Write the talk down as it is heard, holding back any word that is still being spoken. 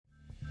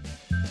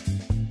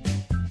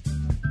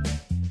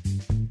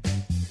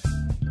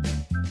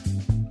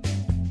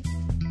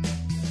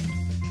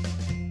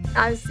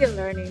I'm still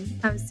learning.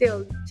 I'm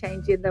still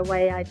changing the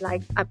way I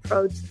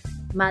approach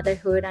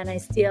motherhood, and I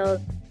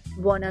still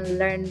want to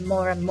learn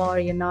more and more,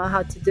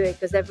 how to do it,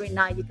 because every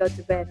night you go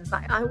to bed and it's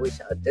like, I wish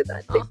I would do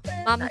that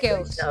different. Mum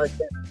guilt.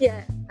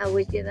 Yeah, I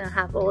wish you didn't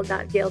have all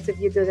that guilt if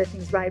you do the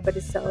things right, but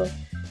it's so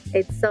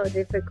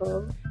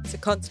difficult. It's a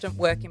constant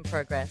work in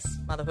progress,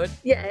 motherhood.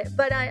 Yeah,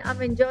 but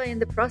I'm enjoying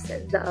the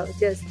process though,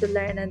 just to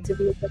learn and to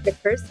be a better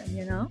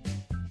person.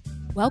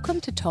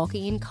 Welcome to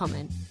Talking in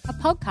Common, a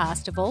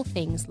podcast of all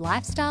things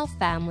lifestyle,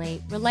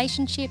 family,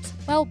 relationships,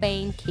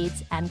 well-being,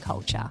 kids and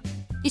culture.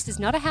 This is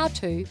not a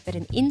how-to, but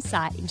an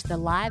insight into the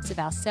lives of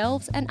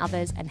ourselves and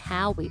others and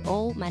how we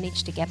all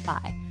manage to get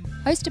by.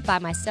 Hosted by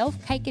myself,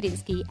 Kate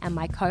Gadinsky, and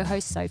my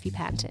co-host, Sophie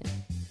Panton.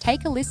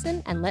 Take a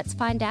listen and let's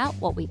find out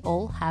what we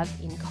all have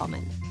in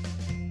common.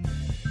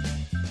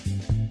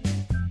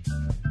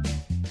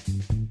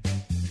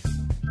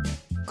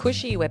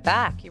 Cushy, we're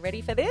back. You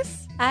ready for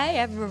this? I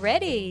am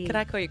ready. Can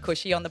I call you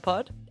Cushy on the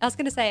pod? I was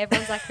going to say,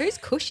 everyone's like, "Who's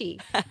Cushy?"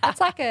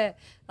 That's like a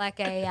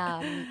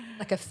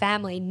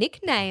family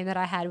nickname that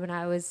I had when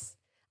I was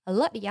a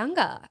lot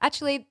younger.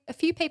 Actually, a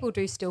few people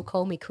do still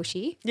call me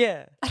Cushy.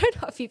 Yeah. I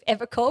don't know if you've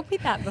ever called me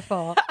that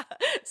before.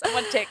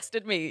 Someone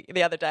texted me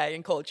the other day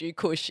and called you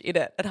Cush in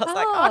it. And I was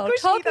like,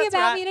 Cushy, talking that's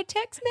about right. me in a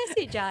text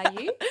message, are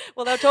you?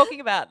 Well, they were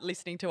talking about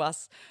listening to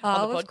us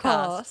on the Of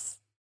podcast. course.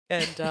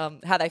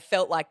 And how they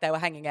felt like they were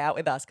hanging out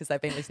with us because they've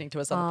been listening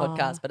to us on the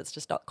podcast, but it's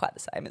just not quite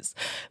the same as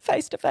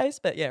face-to-face.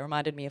 But, yeah,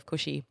 reminded me of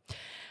Cushy.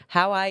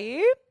 How are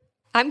you?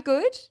 I'm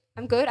good.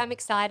 I'm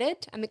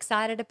excited. I'm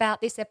excited about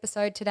this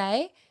episode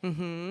today.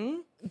 Mm-hmm.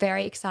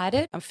 Very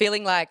excited. I'm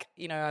feeling like,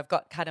 I've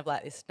got kind of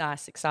like this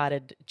nice,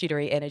 excited,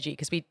 jittery energy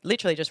because we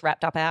literally just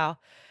wrapped up our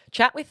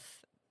chat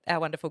with our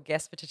wonderful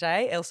guest for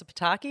today, Elsa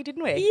Pataki,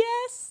 didn't we?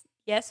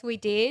 Yes, we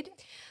did.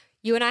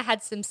 You and I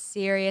had some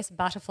serious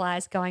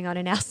butterflies going on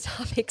in our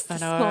stomachs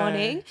this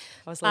morning.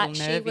 I was a little but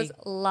nervy. she was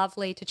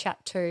lovely to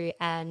chat to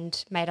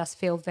and made us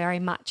feel very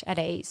much at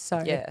ease.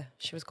 So yeah,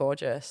 she was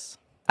gorgeous.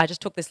 I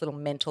just took this little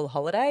mental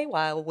holiday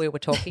while we were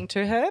talking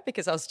to her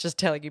because I was just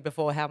telling you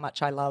before how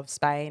much I love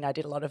Spain. I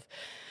did a lot of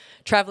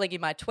traveling in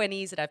my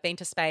 20s and I've been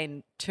to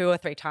Spain 2 or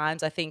 3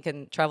 times, I think,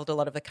 and traveled a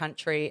lot of the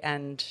country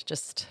and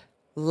just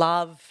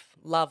love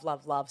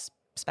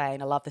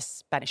Spain. I love the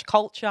Spanish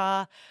culture.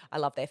 I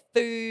love their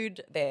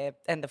food,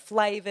 and the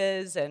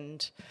flavors,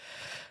 and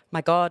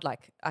my God,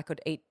 like I could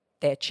eat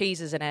their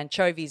cheeses and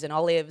anchovies and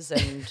olives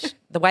and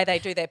the way they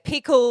do their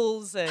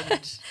pickles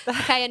and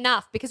okay,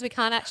 enough, because we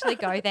can't actually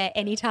go there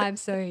anytime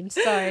soon.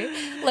 So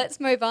let's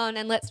move on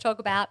and let's talk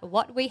about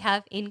what we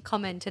have in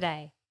common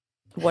today.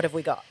 What have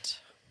we got?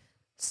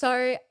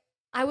 So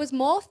I was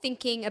more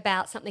thinking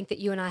about something that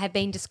you and I have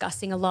been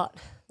discussing a lot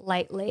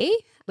lately,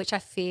 which I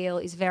feel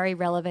is very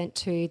relevant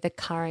to the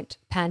current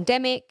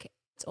pandemic.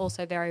 It's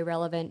also very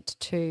relevant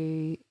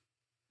to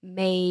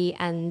me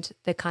and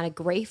the kind of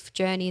grief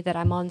journey that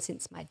I'm on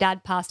since my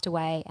dad passed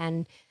away.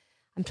 And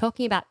I'm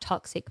talking about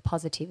toxic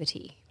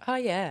positivity. Oh,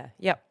 yeah.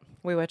 Yep.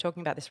 We were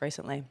talking about this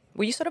recently.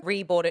 Well, you sort of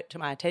re-brought it to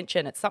my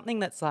attention. It's something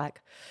that's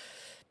like,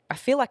 I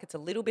feel like it's a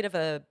little bit of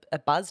a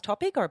buzz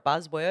topic or a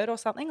buzzword or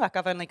something. Like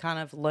I've only kind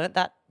of learnt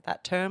that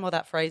term or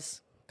that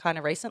phrase kind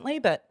of recently,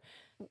 but...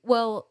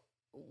 Well,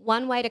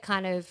 one way to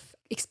kind of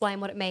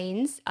explain what it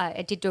means,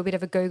 I did do a bit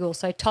of a Google.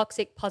 So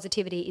toxic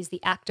positivity is the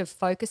act of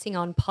focusing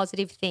on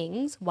positive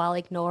things while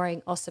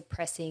ignoring or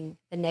suppressing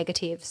the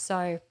negative.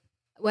 So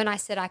when I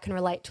said I can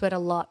relate to it a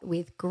lot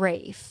with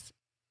grief,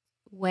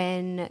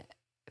 when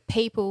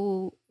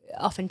people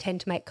often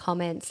tend to make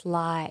comments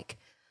like,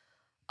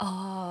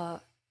 oh,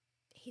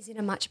 he's in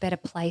a much better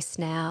place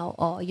now,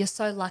 or you're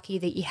so lucky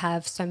that you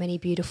have so many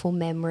beautiful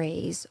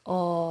memories,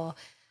 or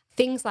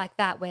things like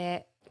that,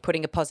 where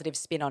putting a positive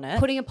spin on it.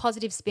 Putting a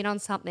positive spin on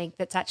something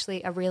that's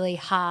actually a really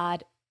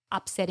hard,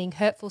 upsetting,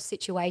 hurtful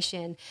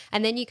situation,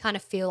 and then you kind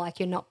of feel like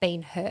you're not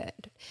being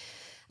heard.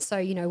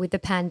 So, with the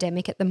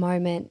pandemic at the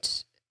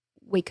moment,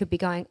 we could be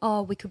going,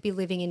 oh, we could be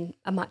living in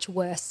a much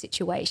worse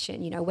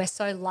situation. We're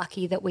so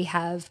lucky that we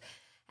have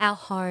our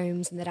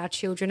homes and that our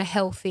children are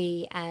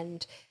healthy,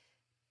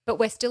 but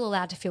we're still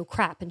allowed to feel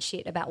crap and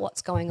shit about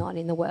what's going on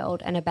in the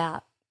world and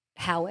about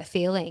how we're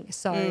feeling.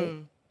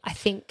 So I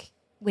think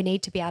we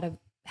need to be able to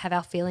have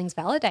our feelings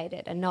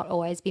validated and not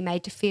always be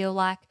made to feel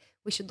like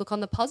we should look on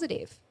the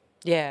positive.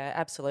 Yeah,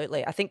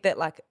 absolutely. I think that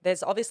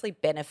there's obviously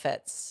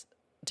benefits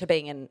to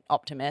being an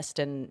optimist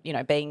and,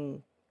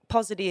 being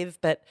positive,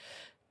 but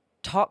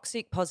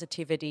toxic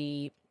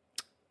positivity,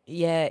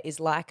 is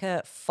like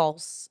a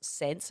false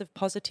sense of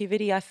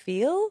positivity, I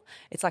feel.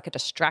 It's like a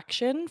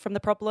distraction from the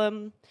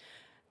problem.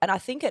 And I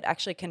think it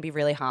actually can be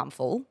really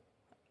harmful.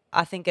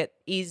 I think it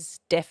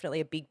is definitely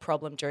a big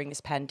problem during this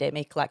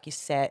pandemic. Like you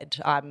said,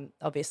 I'm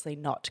obviously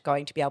not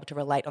going to be able to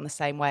relate on the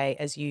same way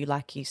as you,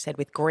 like you said,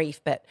 with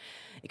grief, but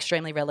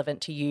extremely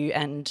relevant to you.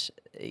 And,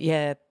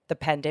 the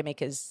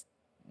pandemic is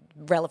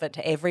relevant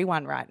to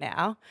everyone right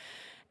now.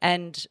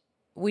 And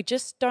we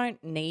just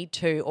don't need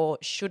to or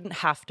shouldn't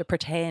have to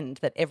pretend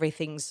that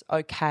everything's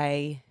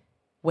okay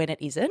when it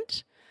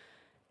isn't.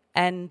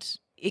 And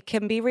it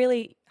can be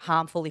really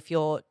harmful if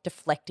you're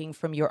deflecting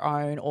from your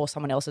own or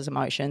someone else's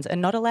emotions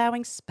and not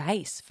allowing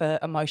space for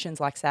emotions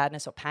like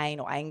sadness or pain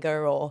or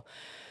anger or,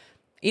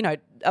 you know,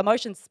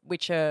 emotions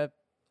which are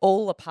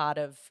all a part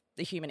of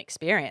the human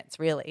experience,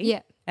 really.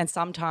 Yeah. And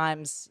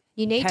sometimes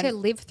you need to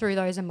live through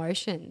those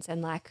emotions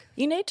and like...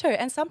 You need to.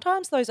 And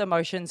sometimes those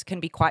emotions can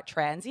be quite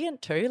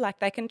transient too. Like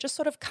they can just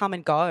sort of come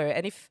and go.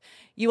 And if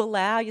you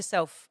allow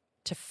yourself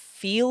to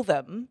feel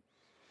them,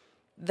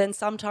 then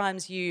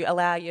sometimes you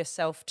allow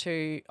yourself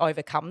to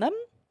overcome them.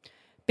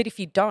 But if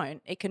you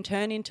don't, it can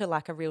turn into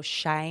like a real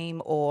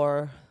shame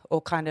or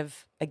kind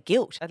of a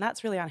guilt. And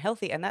that's really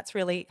unhealthy and that's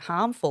really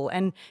harmful.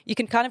 And you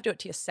can kind of do it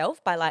to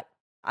yourself by like,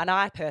 and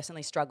I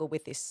personally struggle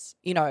with this,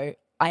 you know,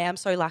 I am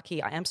so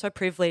lucky, I am so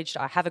privileged,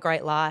 I have a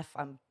great life,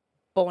 I'm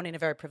born in a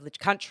very privileged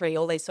country,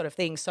 all these sort of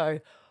things. So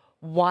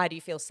why do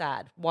you feel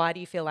sad? Why do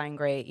you feel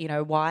angry? You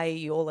know, why are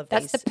you all of these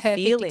feelings? That's the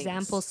perfect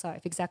example,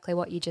 Soph, exactly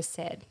what you just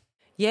said.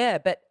 Yeah,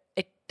 but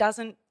it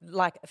doesn't,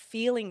 like,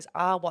 feelings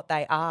are what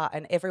they are,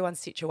 and everyone's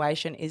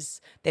situation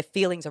is, their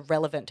feelings are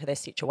relevant to their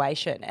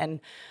situation. And,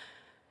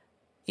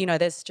 you know,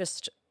 there's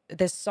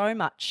so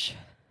much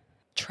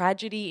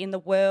tragedy in the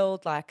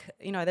world, like,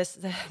 you know, there's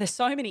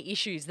so many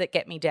issues that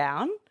get me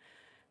down.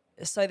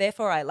 So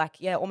therefore I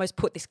almost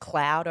put this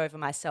cloud over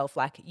myself,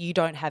 like, you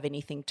don't have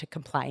anything to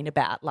complain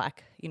about,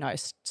 like, you know,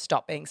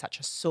 stop being such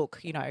a sook,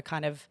 you know,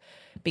 kind of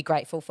be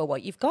grateful for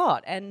what you've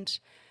got. And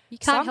you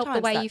can't help the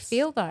way you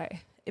feel though.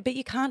 But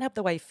you can't help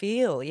the way you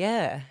feel,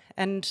 yeah.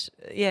 And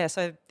yeah,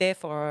 so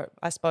therefore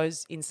I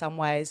suppose in some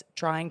ways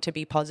trying to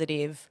be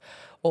positive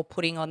or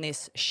putting on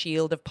this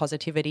shield of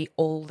positivity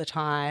all the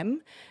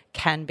time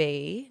can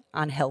be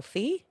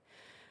unhealthy.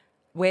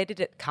 Where did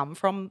it come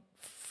from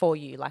for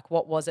you? Like,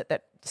 what was it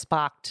that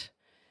sparked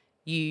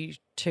you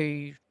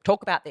to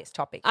talk about this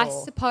topic? I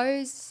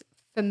suppose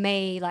for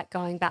me, like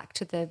going back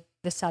to the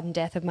sudden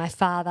death of my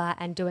father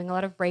and doing a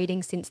lot of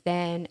reading since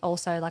then,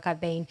 also like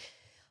I've been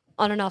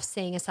on and off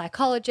seeing a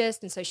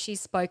psychologist, and so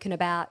she's spoken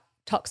about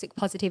toxic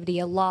positivity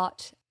a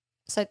lot.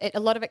 So a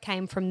lot of it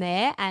came from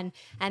there, and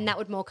that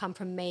would more come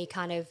from me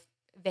kind of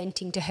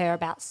venting to her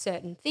about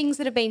certain things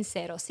that have been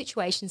said or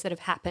situations that have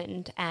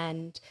happened.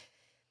 And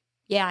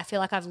yeah, I feel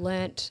like I've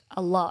learnt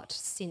a lot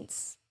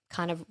since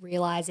kind of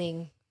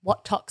realising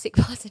what toxic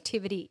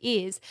positivity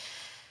is.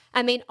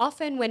 I mean,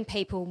 often when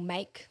people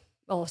make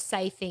or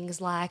say things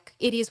like,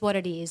 it is what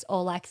it is,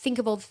 or like, think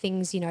of all the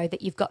things, you know,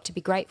 that you've got to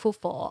be grateful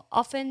for,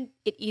 often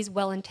it is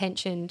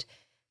well-intentioned,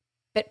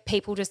 but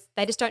people just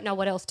don't know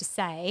what else to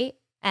say.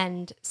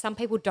 And some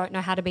people don't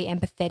know how to be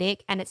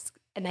empathetic, and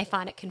they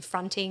find it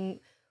confronting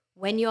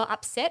when you're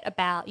upset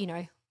about, you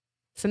know,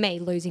 for me,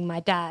 losing my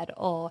dad,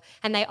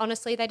 and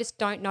they just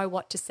don't know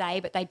what to say,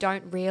 but they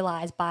don't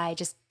realise by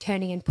just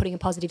turning and putting a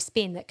positive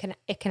spin that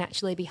it can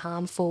actually be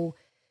harmful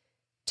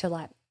to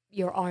like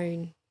your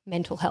own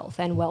mental health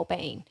and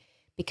well-being,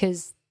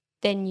 because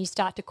then you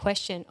start to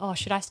question, oh,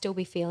 should I still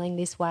be feeling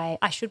this way?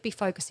 I should be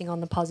focusing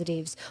on the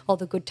positives or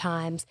the good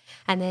times.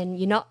 And then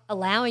you're not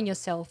allowing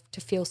yourself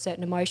to feel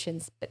certain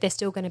emotions, but they're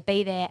still going to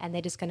be there and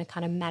they're just going to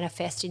kind of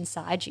manifest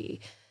inside you.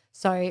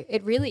 So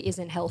it really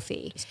isn't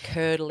healthy. Just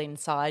curdle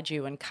inside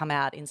you and come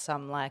out in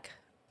some like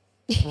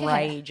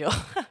rage or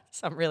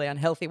some really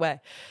unhealthy way.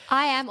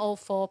 I am all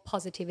for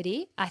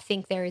positivity. I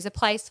think there is a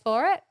place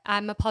for it.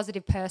 I'm a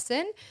positive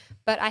person,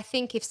 but I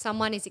think if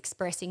someone is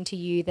expressing to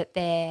you that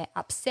they're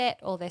upset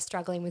or they're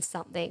struggling with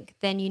something,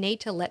 then you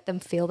need to let them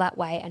feel that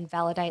way and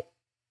validate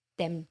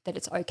them that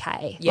it's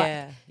okay.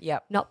 Yeah,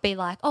 Not be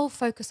like, oh,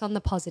 focus on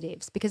the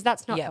positives, because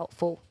that's not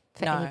helpful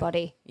for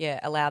anybody. Yeah,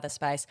 allow the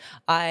space.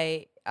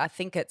 I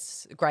think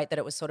it's great that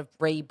it was sort of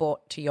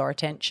re-brought to your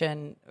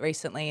attention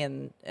recently,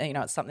 and, you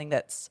know, it's something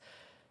that's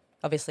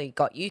obviously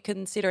got you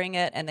considering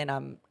it, and then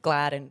I'm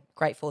glad and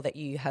grateful that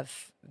you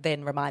have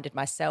then reminded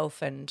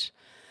myself. And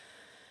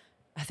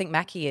I think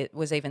Mackie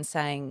was even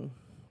saying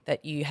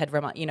that you had,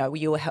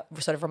 you were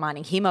sort of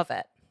reminding him of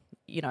it.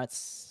 You know,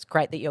 it's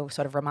great that you're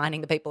sort of reminding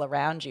the people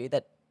around you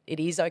that it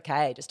is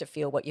okay just to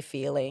feel what you're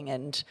feeling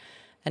and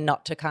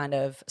not to kind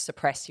of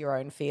suppress your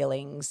own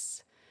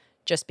feelings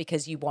just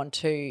because you want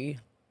to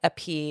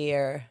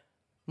appear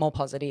more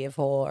positive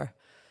or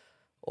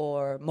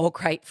more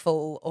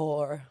grateful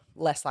or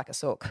less like a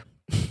sook.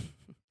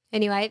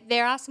 Anyway,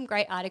 there are some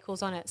great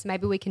articles on it, so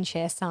maybe we can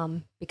share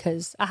some,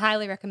 because I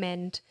highly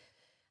recommend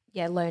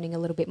learning a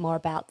little bit more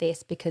about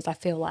this, because I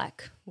feel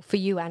like for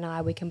you and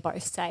I, we can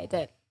both say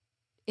that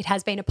it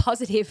has been a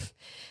positive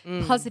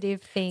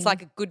thing. It's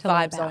like a good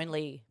vibes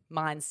only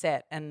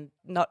mindset, and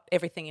not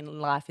everything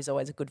in life is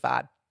always a good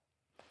vibe,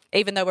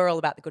 even though we're all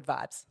about the good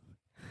vibes.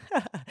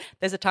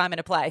 There's a time and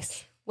a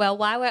place. Well,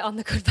 while we're on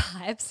the good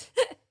vibes,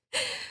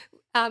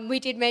 we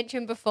did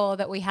mention before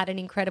that we had an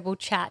incredible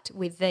chat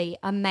with the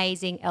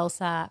amazing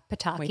Elsa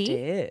Pataki. We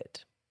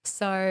did.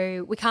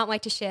 So we can't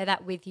wait to share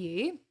that with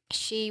you.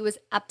 She was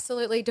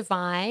absolutely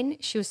divine.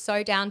 She was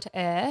so down to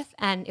earth,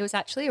 and it was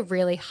actually a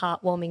really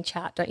heartwarming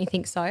chat, don't you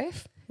think,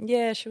 Soph?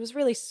 Yeah, she was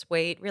really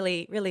sweet,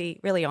 really, really,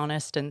 really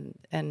honest,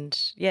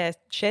 and yeah,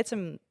 shared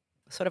some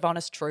sort of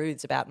honest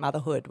truths about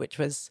motherhood, which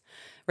was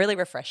really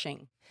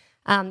refreshing.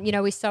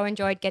 We so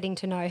enjoyed getting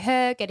to know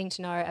her, getting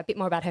to know a bit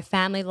more about her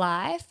family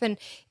life. And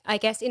I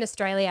guess in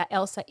Australia,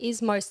 Elsa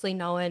is mostly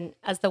known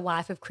as the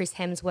wife of Chris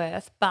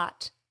Hemsworth,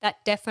 but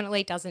that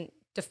definitely doesn't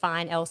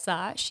define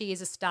Elsa. She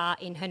is a star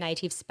in her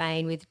native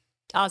Spain with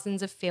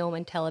dozens of film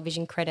and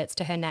television credits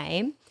to her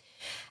name.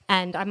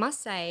 And I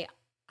must say,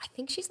 I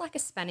think she's like a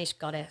Spanish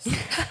goddess.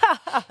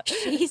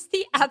 She's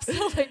the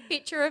absolute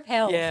picture of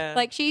health. Yeah.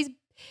 Like she's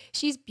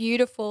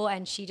beautiful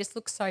and she just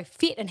looks so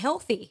fit and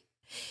healthy.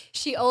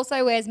 She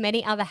also wears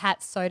many other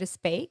hats, so to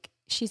speak.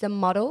 She's a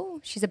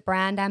model, she's a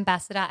brand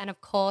ambassador, and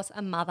of course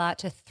a mother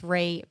to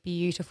 3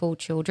 beautiful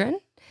children.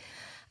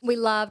 We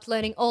loved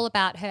learning all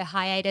about her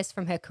hiatus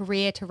from her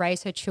career to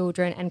raise her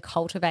children and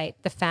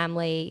cultivate the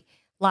family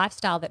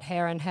lifestyle that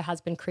her and her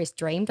husband Chris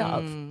dreamed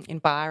of. In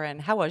Byron.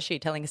 How was she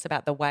telling us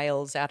about the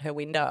whales out her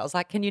window? I was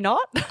like, can you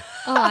not?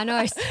 Oh, I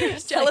know.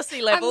 Seriously.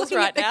 Jealousy levels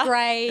right now. I'm looking at the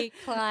grey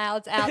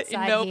clouds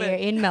outside here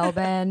in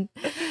Melbourne.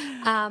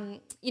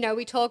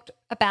 We talked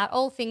about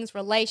all things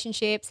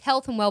relationships,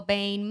 health and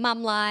well-being,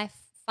 mum life,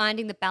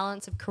 finding the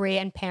balance of career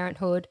and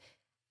parenthood,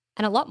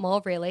 and a lot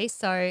more really.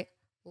 So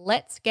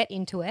let's get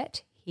into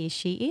it. Here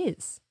she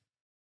is.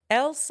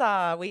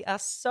 Elsa, we are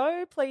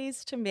so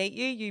pleased to meet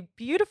you, you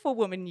beautiful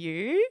woman,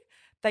 you.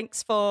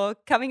 Thanks for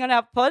coming on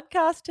our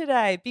podcast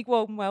today. Big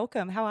warm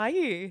welcome. How are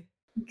you?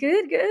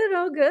 Good,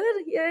 all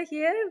good. Yeah,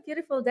 here,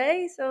 beautiful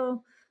day.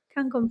 So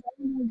can't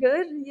complain.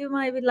 Good. You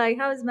might be like,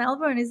 how is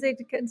Melbourne? Is it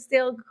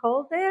still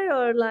cold there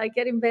or like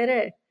getting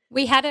better?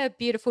 We had a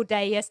beautiful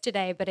day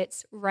yesterday, but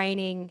it's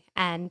raining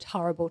and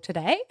horrible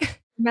today.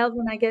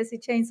 Melbourne, I guess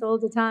it changes all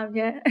the time.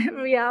 Yeah,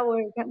 every hour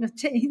it kind of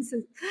changes.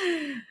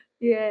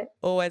 Yeah.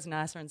 Always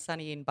nicer and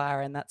sunny in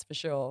Byron, that's for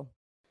sure.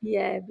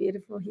 Yeah,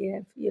 beautiful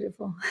here.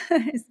 Beautiful.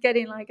 It's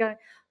getting like I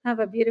have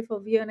a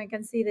beautiful view and I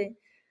can see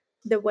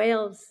the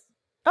whales.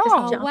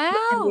 Oh, In wow.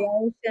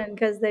 the ocean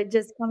because they're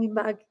just coming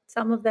back,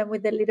 some of them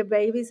with their little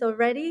babies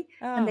already,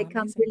 and they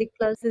come amazing. really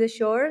close to the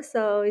shore.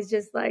 So it's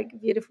just like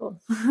beautiful.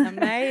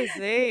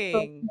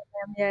 Amazing.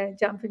 Yeah,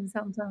 jumping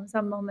sometimes,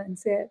 some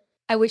moments. Yeah.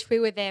 I wish we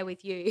were there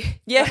with you.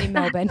 Yeah. Not in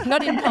Melbourne,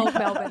 not in cold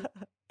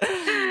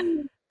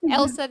Melbourne.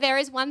 Elsa, there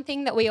is one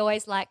thing that we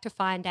always like to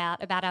find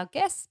out about our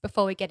guests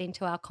before we get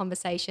into our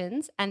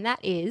conversations, and that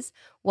is,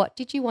 what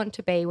did you want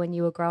to be when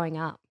you were growing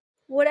up?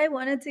 What I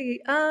wanted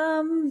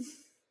to,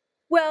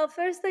 well,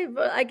 first,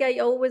 I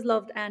always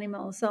loved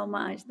animals so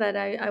much that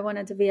I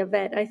wanted to be a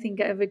vet. I think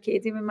every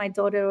kid, even my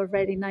daughter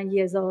already 9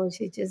 years old,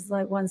 she just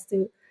like wants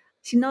to,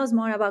 she knows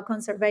more about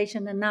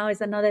conservation. And now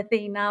it's another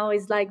thing. Now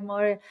it's like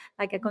more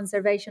like a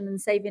conservation and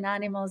saving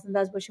animals. And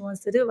that's what she wants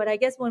to do. But I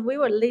guess when we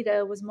were little,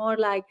 it was more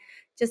like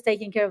just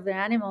taking care of the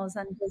animals,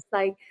 and just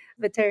like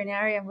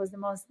veterinarian was the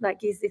most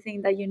like easy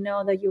thing that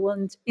that you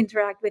won't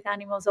interact with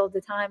animals all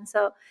the time.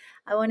 So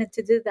I wanted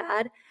to do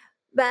that.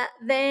 But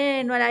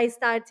then when I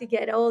started to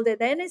get older,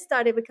 then it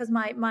started because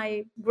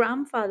my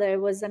grandfather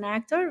was an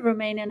actor,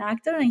 Romanian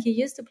actor, and he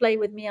used to play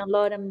with me a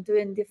lot. I'm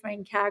doing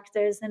different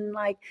characters and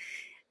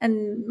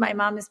my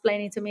mom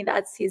explaining to me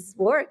that's his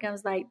work. I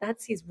was like,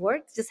 that's his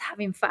work, just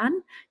having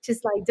fun,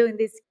 just like doing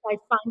these like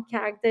fun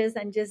characters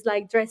and just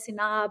like dressing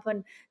up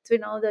and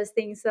doing all those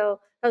things. So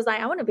I was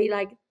like, I want to be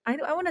like, I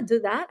want to do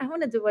that. I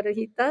want to do what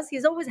he does.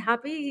 He's always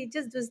happy. He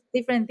just does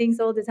different things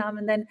all the time.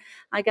 And then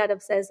I got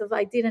obsessed.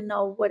 I didn't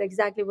know what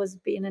exactly was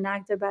being an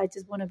actor, but I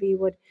just want to be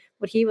what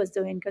he was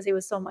doing because it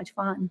was so much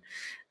fun.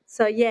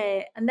 So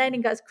yeah, and then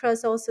it got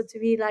crossed also to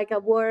be like a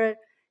war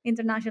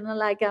international,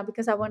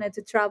 because I wanted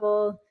to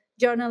travel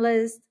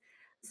journalist.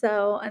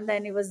 So, and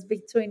then it was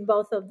between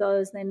both of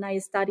those. Then I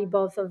studied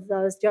both of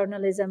those,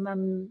 journalism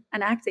and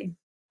acting.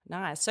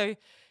 Nice. So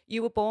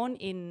you were born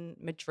in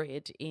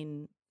Madrid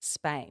in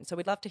Spain. So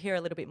we'd love to hear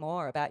a little bit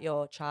more about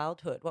your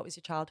childhood. What was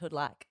your childhood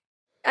like?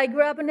 I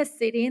grew up in a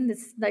city, in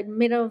this like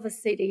middle of a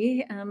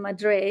city,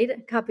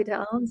 Madrid,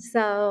 capital.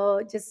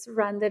 So just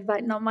surrounded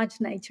by not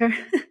much nature.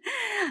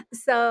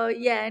 So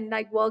yeah, and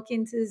like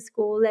walking to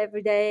school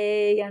every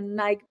day, and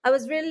like I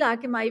was really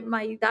lucky.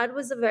 My dad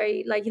was a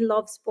very like he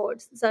loved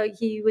sports, so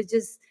he was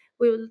just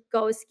we would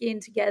go skiing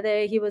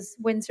together. He was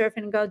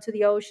windsurfing, go to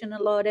the ocean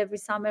a lot every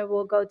summer.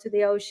 We'll go to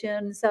the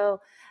ocean.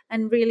 So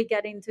and really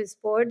get into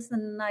sports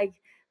and like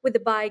with the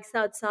bikes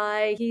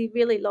outside. He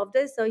really loved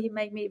it, so he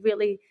made me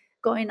really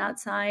going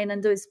outside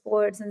and doing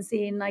sports and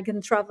seeing like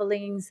and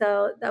traveling.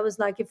 So that was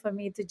lucky for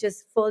me to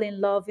just fall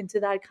in love into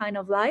that kind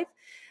of life.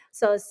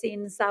 So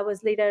since I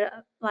was little,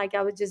 like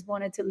I would just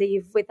wanted to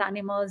live with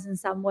animals and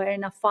somewhere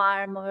in a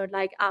farm or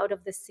like out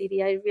of the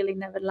city. I really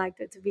never liked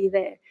it to be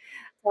there.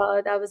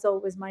 So that was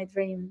always my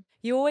dream.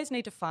 You always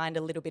need to find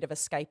a little bit of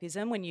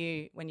escapism when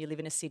you live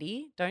in a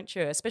city, don't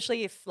you?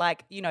 Especially if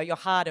like, your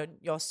heart and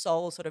your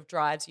soul sort of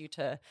drives you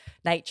to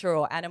nature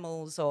or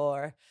animals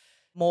or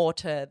more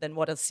than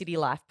what a city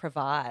life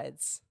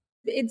provides.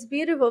 It's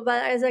beautiful,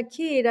 but as a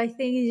kid, I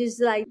think it's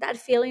just like that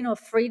feeling of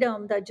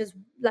freedom, that just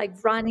like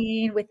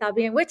running without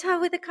being which out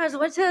with the cars,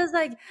 which was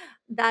like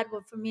that.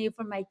 For me,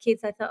 for my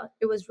kids, I thought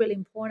it was really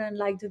important,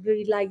 like to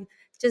be like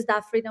just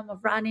that freedom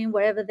of running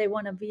wherever they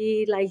want to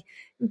be, like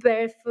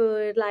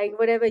barefoot, like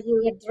whatever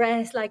you get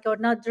dressed, like or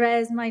not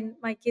dressed.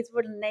 My kids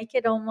were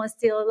naked almost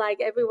still,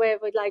 like everywhere,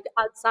 but like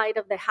outside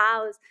of the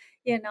house,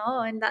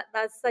 and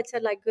that's such a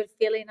like good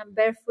feeling. I'm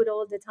barefoot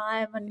all the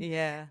time, and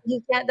Yeah.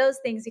 you can't those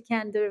things you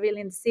can't do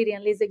really in the city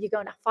unless like you go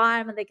on a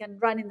farm and they can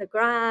run in the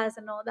grass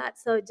and all that.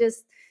 So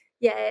just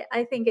yeah,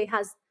 I think it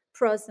has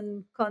pros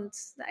and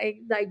cons,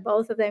 like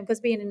both of them, because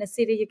being in a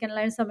city you can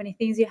learn so many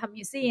things. You have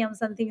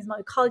museums and things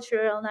more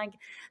cultural, like,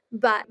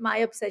 but my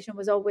obsession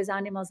was always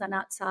animals and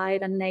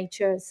outside and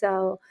nature.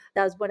 So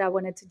that's what I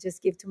wanted to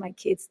just give to my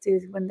kids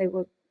too when they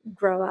would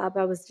grow up.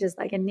 I was just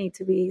like, I need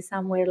to be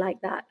somewhere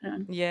like that.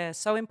 Yeah,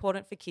 so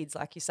important for kids,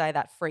 like you say,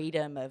 that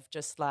freedom of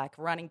just like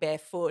running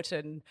barefoot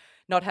and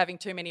not having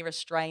too many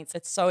restraints.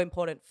 It's so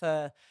important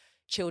for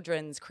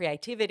children's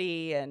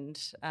creativity and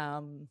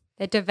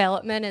Their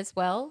development as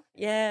well.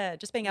 yeah,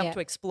 just being able Yeah. to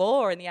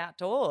explore in the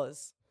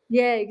outdoors.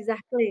 Yeah,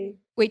 exactly.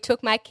 We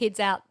took my kids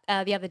out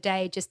the other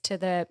day just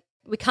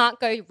we can't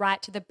go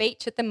right to the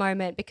beach at the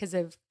moment because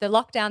of the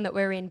lockdown that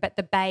we're in, but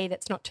the bay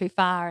that's not too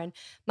far. And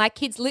my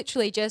kids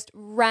literally just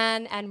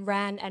ran and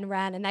ran and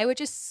ran, and they were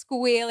just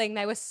squealing.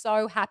 They were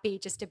so happy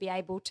just to be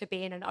able to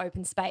be in an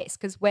open space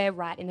because we're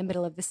right in the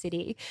middle of the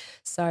city.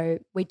 So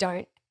we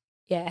don't,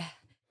 yeah.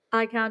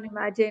 I can't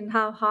imagine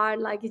how hard,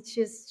 like it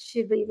just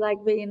should be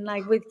like being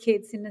like with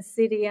kids in the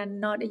city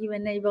and not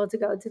even able to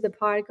go to the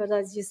park or,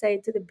 as you say,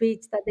 to the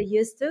beach that they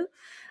used to.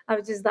 I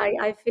was just like,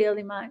 I feel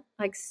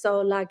like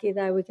so lucky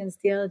that we can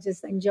still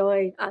just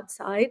enjoy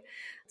outside.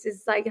 It's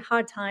just like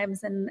hard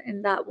times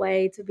in that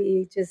way to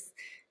be just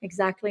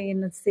exactly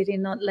in the city,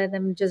 not let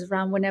them just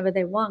run whenever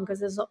they want, because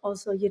there's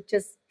also you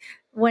just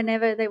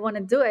whenever they want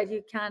to do it,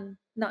 you can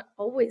not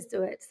always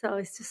do it. So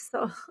it's just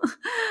so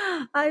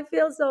I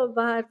feel so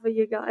bad for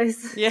you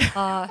guys. Yeah.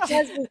 Must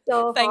be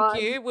so Thank hard.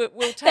 you.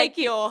 We'll take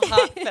your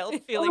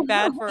heartfelt feeling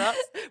bad for us.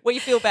 We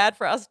feel bad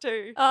for us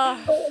too.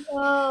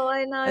 Oh,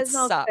 I know It it's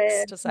not fair.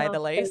 sucks, to say the Not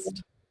fair.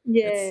 least.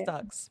 Yeah. It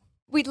sucks.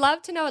 We'd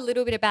love to know a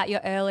little bit about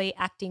your early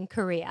acting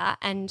career,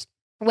 and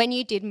when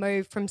you did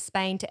move from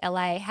Spain to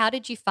LA, how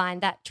did you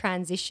find that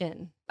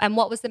transition? And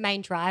what was the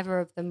main driver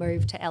of the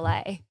move to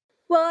LA?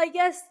 Well, I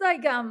guess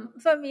like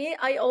for me,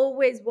 I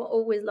always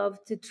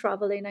loved to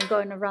traveling and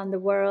going around the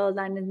world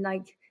and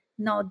like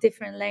know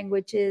different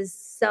languages.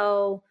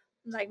 So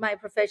like my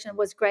profession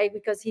was great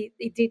because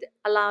it did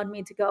allow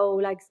me to go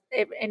like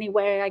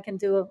anywhere I can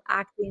do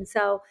acting.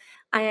 So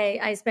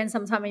I spent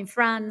some time in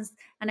France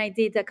and I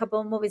did a couple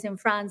of movies in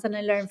France and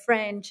I learned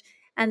French.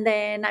 And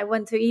then I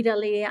went to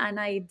Italy and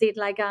I did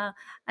like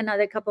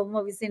another couple of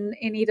movies in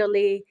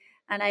Italy,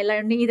 and I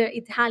learned either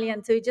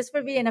Italian too, just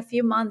for being a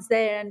few months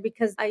there. And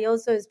because I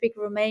also speak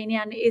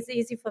Romanian, it's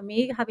easy for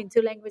me having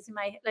two languages in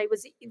my like it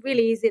was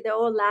really easy. They're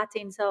all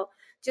Latin, so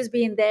just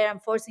being there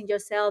and forcing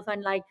yourself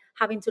and like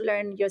having to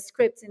learn your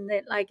scripts in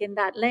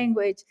that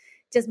language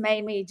just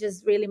made me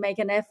just really make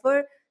an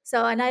effort.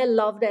 So and I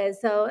loved it.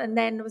 So and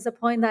then there was a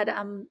point that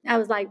I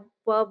was like,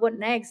 well, what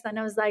next? And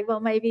I was like,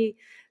 well, maybe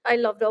I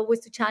loved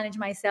always to challenge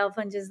myself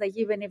and just like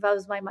even if I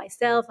was by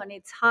myself and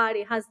it's hard,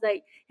 it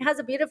has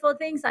a beautiful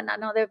things, and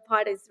another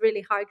part is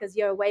really hard because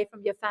you're away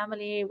from your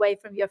family, away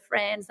from your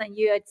friends, and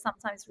you're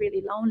sometimes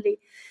really lonely.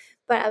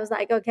 But I was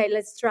like, okay,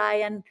 let's try.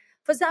 And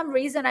for some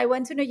reason, I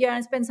went to New York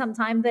and spent some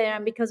time there.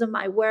 And because of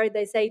my work,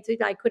 they say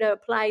I could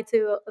apply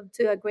to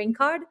a green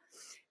card.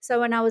 So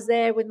when I was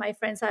there with my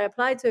friends, I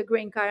applied to a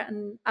green card,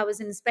 and I was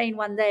in Spain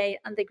one day,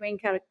 and the green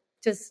card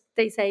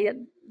they say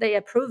they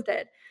approved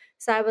it.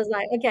 So I was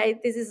like, okay,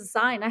 this is a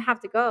sign. I have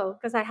to go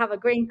because I have a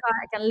green card.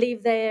 I can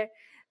live there.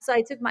 So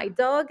I took my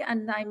dog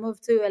and I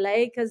moved to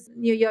LA because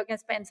New York, I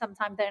spent some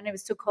time there and it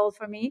was too cold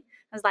for me.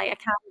 I was like, I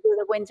can't do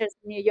the winters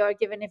in New York,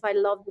 even if I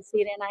love the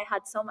city and I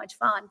had so much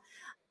fun.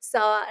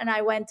 So, and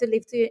I went to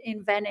live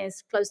in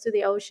Venice, close to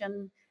the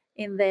ocean,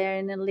 in there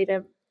in a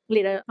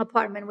little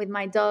apartment with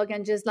my dog,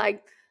 and just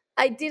like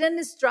I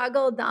didn't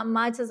struggle that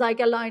much as like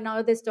I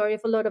know the story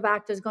of a lot of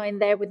actors going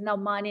there with no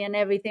money and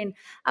everything.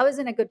 I was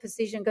in a good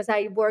position because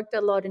I worked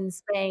a lot in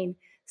Spain.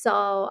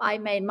 So I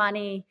made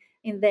money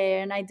in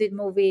there and I did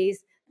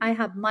movies. I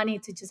have money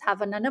to just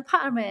have an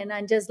apartment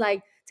and just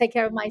like take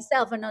care of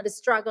myself and not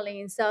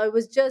struggling. So it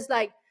was just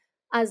like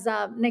as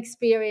an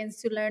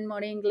experience to learn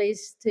more English,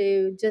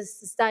 to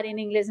just studying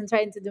English and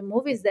trying to do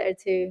movies there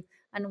too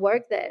and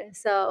work there.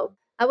 So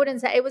I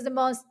wouldn't say it was the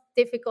most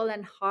difficult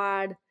and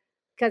hard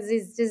because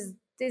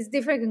it's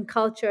different in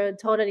culture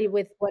totally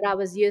with what I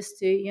was used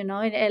to. In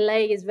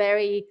LA is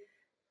very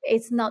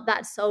it's not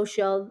that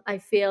social, I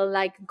feel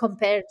like,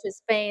 compared to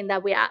Spain,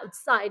 that we're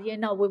outside, we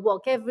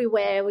walk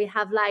everywhere, we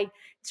have like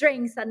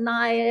drinks at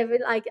night,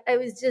 like it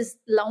was just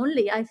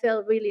lonely. I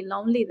felt really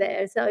lonely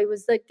there. So it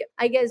was like,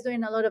 I guess,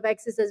 doing a lot of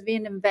exercise,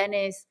 being in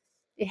Venice,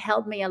 it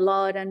helped me a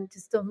lot, and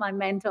just to my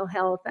mental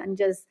health, and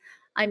just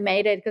I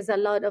made it because a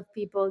lot of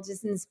people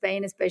just in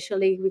Spain,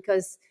 especially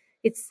because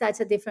it's such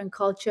a different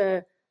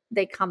culture,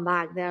 they come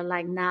back, they're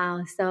like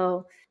now.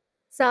 So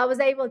I was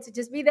able to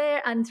just be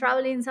there and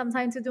traveling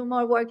sometimes to do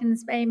more work in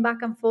Spain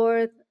back and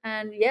forth.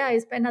 And yeah, I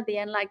spent at the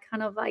end like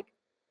kind of like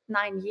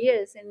 9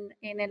 years in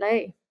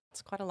LA.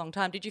 It's quite a long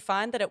time. Did you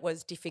find that it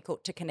was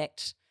difficult to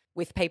connect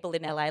with people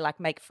in LA, like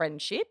make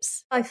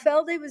friendships? I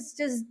felt it was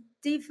just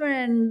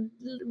different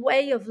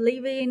way of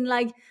living,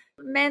 like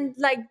meant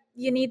like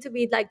you need to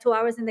be like 2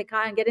 hours in the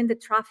car and get in the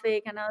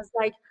traffic. And I was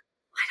like,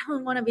 I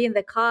don't want to be in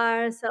the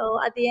car. So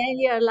at the end,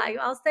 you're like,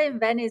 I'll stay in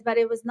Venice, but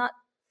it was not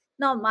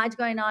much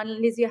going on. At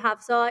least you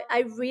have. So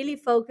I really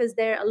focused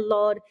there a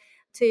lot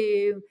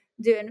to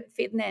doing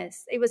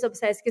fitness. It was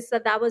obsessed because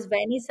that was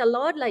Venice a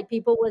lot. Like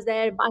people was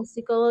there,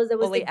 bicycles. There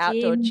was All the the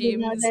outdoor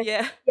gym, gyms,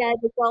 yeah.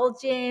 the gold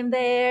gym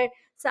there.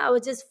 So I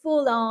was just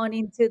full on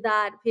into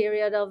that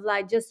period of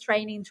like just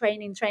training.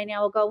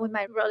 I would go with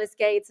my roller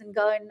skates and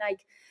going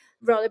like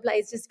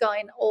rollerblades, just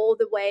going all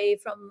the way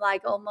from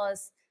like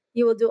almost,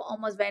 you will do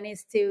almost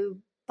Venice to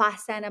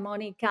past Santa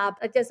Monica,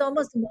 just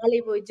almost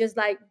Malibu,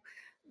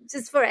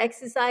 just for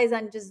exercise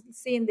and just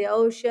seeing the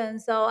ocean.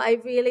 So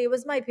it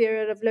was my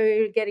period of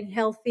really getting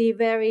healthy,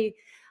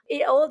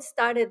 it all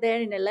started there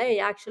in LA.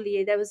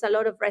 Actually, there was a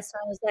lot of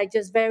restaurants like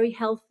just very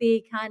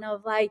healthy, kind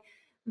of like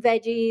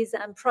veggies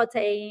and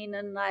protein,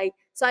 and like,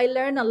 so I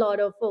learned a lot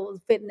of all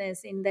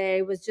fitness in there.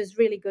 It was just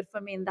really good for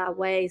me in that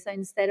way. So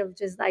instead of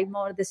just like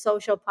more the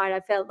social part, I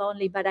felt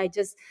lonely, but I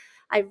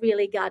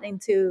really got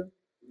into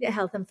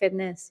health and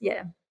fitness.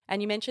 Yeah.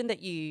 And you mentioned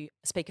that you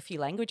speak a few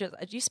languages.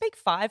 Do you speak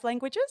 5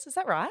 languages? Is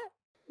that right?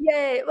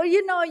 Yeah. Well,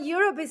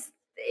 Europe is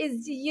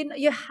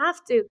you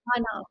have to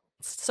kind of.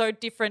 It's so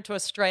different to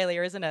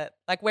Australia, isn't it?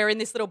 Like we're in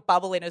this little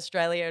bubble in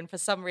Australia, and for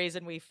some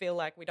reason we feel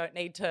like we don't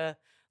need to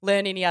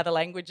learn any other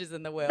languages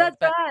in the world. That's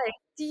right.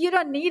 You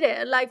don't need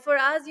it. Like for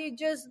us, you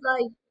just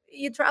like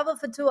you travel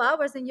for 2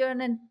 hours and you're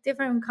in a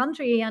different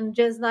country, and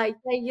just like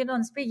you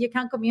don't speak, you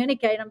can't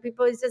communicate, and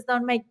people just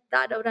don't make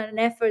that of an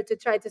effort to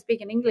try to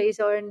speak in English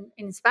or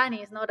in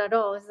Spanish. Not at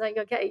all. It's like,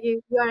 okay,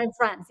 you are in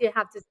France, you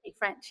have to speak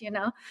French,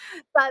 but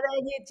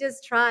then you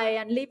just try,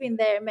 and living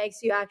there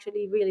makes you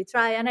actually really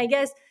try. And I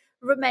guess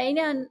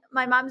Romanian,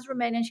 my mom's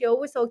Romanian, she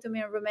always talked to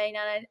me in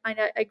Romanian, and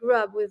I grew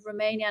up with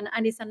Romanian,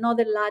 and it's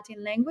another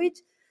Latin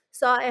language.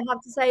 So I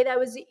have to say that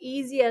was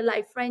easier,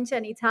 like French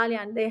and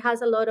Italian. They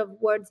has a lot of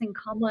words in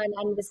common,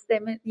 and the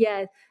stem.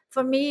 Yeah,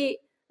 for me,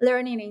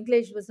 learning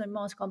English was the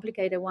most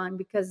complicated one,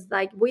 because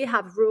like we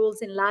have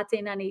rules in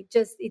Latin, and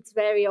it's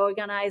very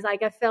organized.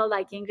 Like I felt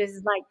like English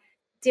is like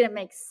didn't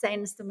make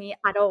sense to me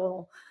at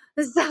all.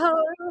 So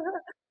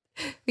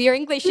Your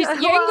English is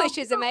English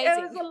is it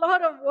amazing. was a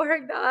lot of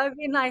work. I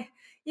mean, like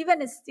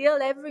even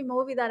still, every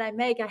movie that I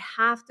make, I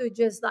have to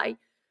just like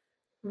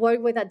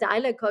work with a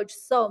dialect coach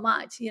so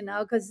much,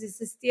 because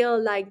this is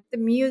still like the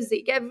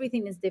music,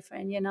 everything is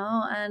different,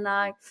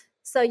 and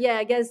so yeah,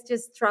 I guess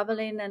just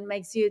traveling and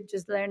makes you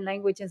just learn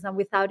languages and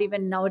without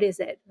even notice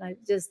it, like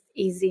just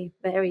easy,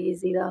 very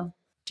easy though.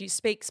 Do you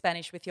speak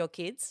Spanish with your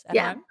kids at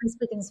Yeah, home? I'm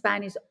speaking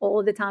Spanish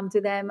all the time to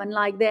them, and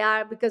like they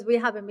are, because we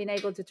haven't been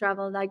able to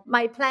travel. Like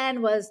my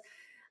plan was,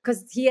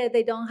 because here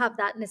they don't have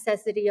that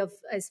necessity of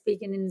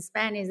speaking in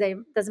Spanish. It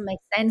doesn't make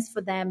sense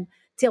for them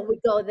till we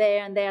go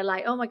there, and they're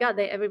like, oh my God,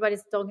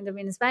 everybody's talking to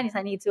me in Spanish.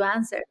 I need to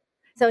answer.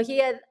 So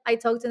here I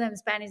talk to them in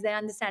Spanish. They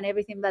understand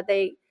everything, but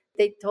they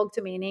talk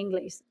to me in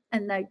English,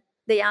 and like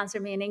they answer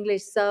me in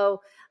English.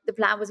 So the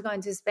plan was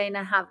going to Spain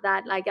and have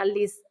that like at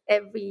least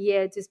every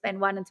year to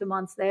spend 1 or 2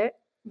 months there.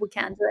 We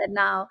can't do it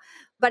now,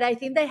 but I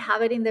think they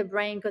have it in their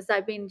brain, because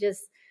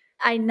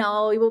I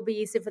know it will be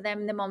easy for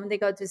them the moment they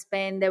go to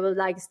Spain. They will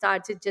like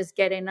start to just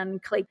get in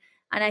and click.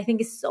 And I think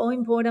it's so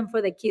important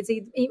for the kids.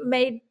 It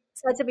made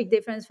such a big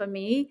difference for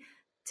me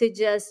to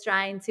just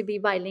trying to be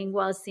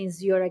bilingual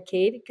since you're a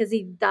kid, because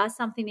it does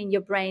something in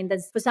your brain that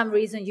for some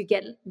reason you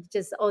get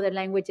just other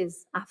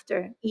languages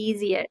after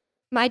easier.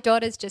 My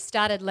daughter's just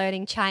started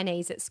learning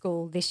Chinese at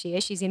school this year.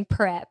 She's in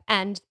prep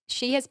and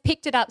she has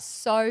picked it up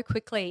so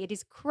quickly. It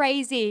is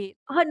crazy.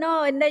 Oh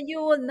no, and then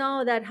you will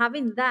know that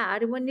having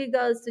that, when he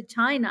goes to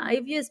China,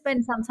 if you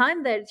spend some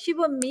time there, she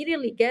will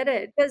immediately get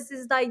it, because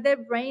it's like their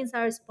brains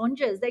are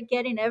sponges. They're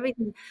getting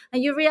everything.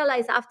 And you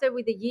realize after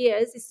with the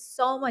years, it's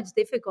so much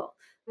difficult.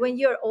 When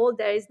you're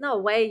older, it's no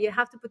way. You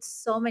have to put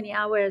so many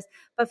hours.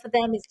 But for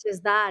them, it's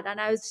just that. And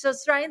I was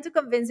just trying to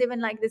convince even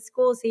like the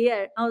schools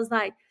here. I was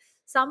like,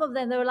 some of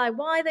them, they were like,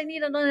 why they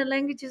need another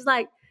language? It's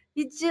like,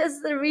 it's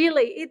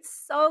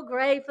so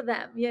great for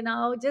them,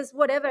 just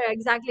whatever,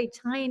 exactly,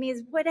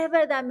 Chinese,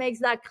 whatever that makes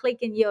that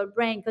click in your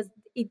brain, because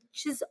it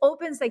just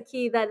opens a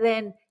key that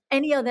then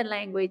any other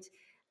language,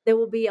 they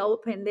will be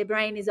open. The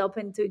brain is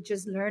open to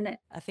just learn it.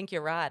 I think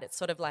you're right. It's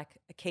sort of like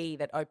a key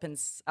that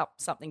opens up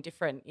something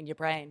different in your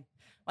brain.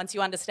 Once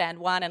you understand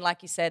one, and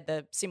like you said,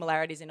 the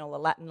similarities in all the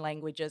Latin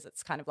languages,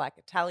 it's kind of like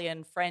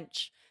Italian,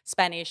 French,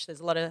 Spanish.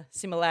 There's a lot of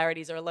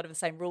similarities or a lot of the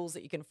same rules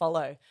that you can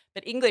follow.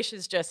 But English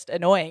is just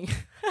annoying.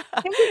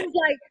 It's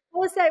like, I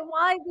will say,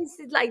 why this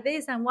is like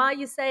this, and why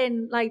you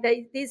saying like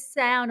this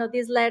sound or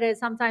this letter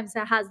sometimes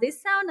it has this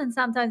sound and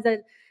sometimes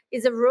that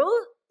is a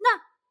rule? No,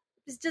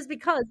 it's just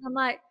because. I'm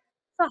like,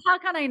 so how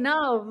can I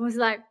know? It was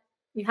like,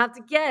 you have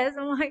to guess.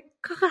 I'm like,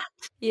 God.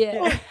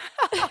 Yeah.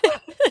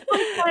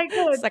 Okay, It's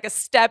good. like a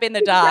stab in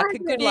the dark.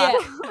 Good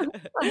Exactly. luck.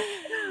 Yeah.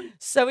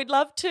 So we'd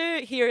love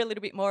to hear a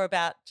little bit more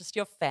about just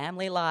your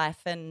family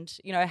life and,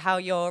 how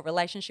your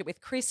relationship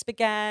with Chris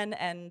began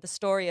and the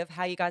story of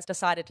how you guys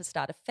decided to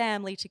start a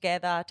family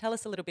together. Tell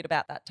us a little bit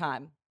about that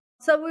time.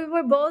 So we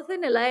were both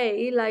in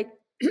LA, like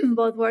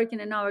both working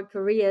in our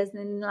careers,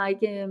 and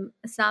like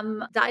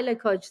some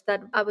dialect coach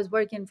that I was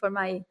working for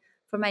my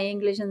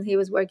English, and he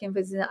was working for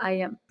his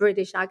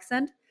British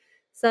accent.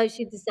 So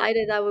she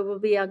decided that we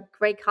would be a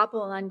great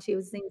couple, and she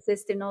was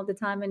insisting all the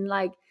time in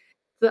like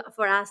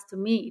for us to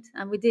meet,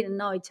 and we didn't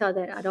know each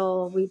other at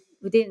all. We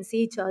didn't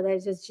see each other.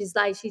 Just she's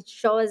like she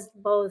showed us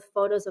both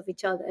photos of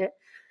each other,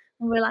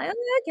 and we're like,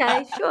 "Oh,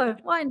 okay, sure,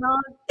 why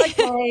not?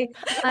 Okay."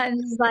 And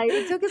it's like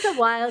it took us a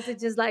while to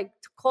just like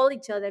to call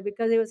each other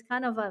because it was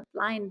kind of a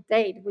blind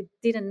date. We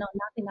didn't know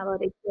nothing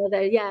about each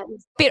other.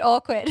 Bit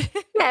awkward.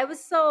 Yeah, it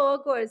was so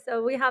awkward.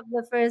 So we have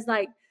the first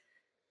like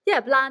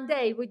blind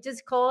date. We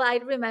just call.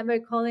 I remember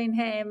calling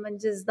him and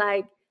just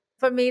like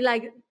for me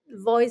like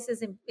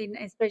voices in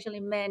especially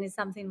men is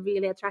something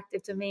really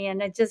attractive to me,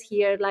 and I just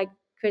hear like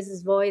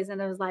Chris's voice,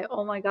 and I was like,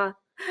 oh my god.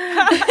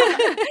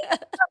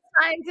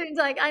 Trying to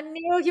like I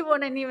knew he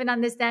wouldn't even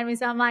understand me,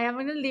 so I'm like, I'm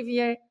gonna leave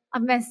you a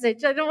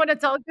message. I don't want to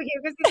talk to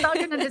him because he's not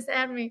gonna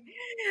understand me.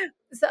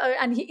 So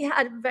and he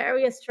had a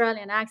very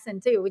Australian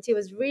accent too, which it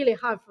was really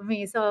hard for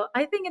me. So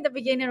I think in the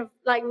beginning of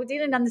like we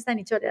didn't understand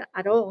each other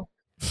at all.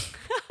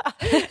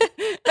 Maybe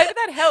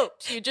that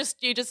helped. You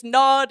just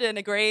nod and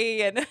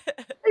agree and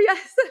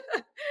Yes.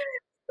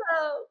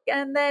 So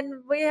and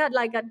then we had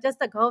like just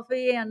a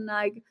coffee and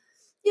like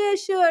yeah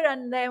sure,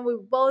 and then we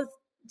both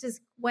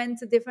just went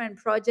to different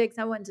projects.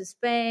 I went to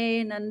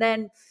Spain, and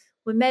then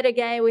we met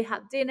again, we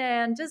had dinner,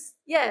 and just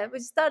we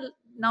started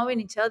knowing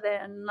each other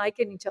and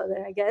liking each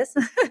other, I guess.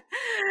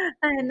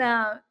 And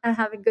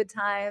having good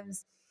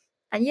times.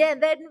 And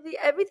then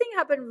everything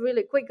happened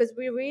really quick because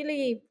we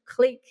really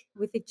click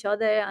with each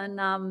other.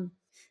 And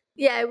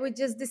we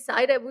just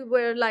decided we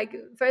were like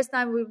first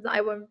time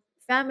our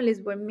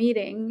families were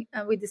meeting,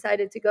 and we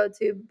decided to go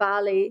to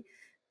Bali,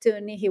 to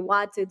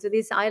Nihiwatu, to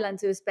this island,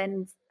 to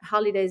spend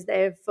holidays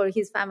there for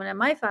his family and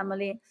my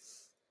family.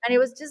 And it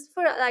was just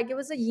for like it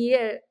was a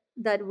year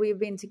that we've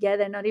been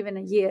together, not even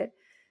a year.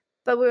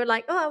 But we were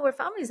like, oh, our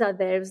families are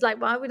there. It was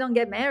like, why we don't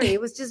get married? It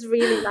was just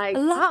really I like,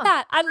 love oh,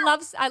 that.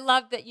 I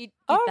love that you did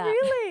Oh, that.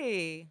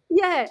 really?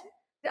 yeah.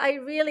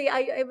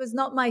 It was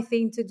not my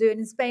thing to do. And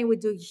in Spain, we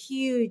do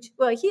huge,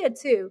 well, here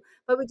too,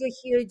 but we do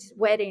huge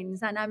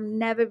weddings. And I've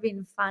never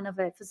been fan of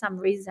it for some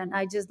reason.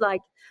 I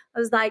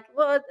was like,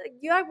 well,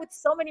 you are with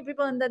so many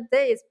people on that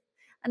day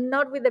and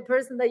not with the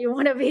person that you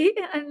want to be.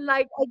 And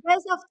like, I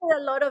guess after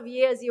a lot of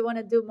years, you want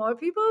to do more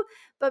people.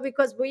 But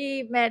because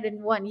we met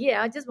in 1 year,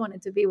 I just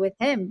wanted to be with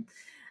him.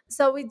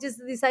 So we just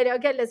decided,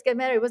 okay, let's get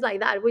married. It was like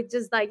that. We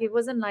just like, it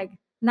wasn't like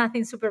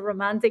nothing super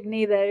romantic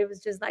neither. It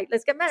was just like,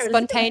 let's get married.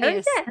 Let's get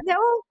married. Spontaneous. Yeah. And they're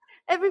all,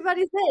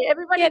 everybody's there.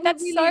 Everybody Yeah, we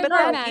that's really so love. But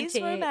that romantic.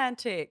 is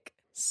romantic.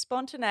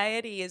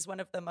 Spontaneity is one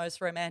of the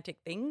most romantic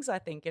things, I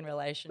think, in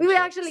relationships. We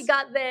actually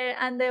got there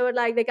and they were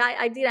like, the guy,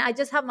 I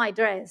just have my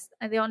dress.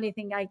 And the only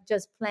thing I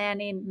just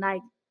planned in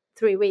like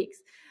 3 weeks.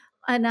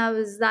 And I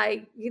was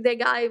like, the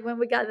guy, when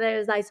we got there,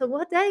 is like, so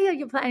what day are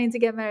you planning to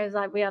get married? It's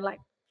like, we are like,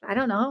 I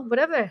don't know,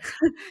 whatever.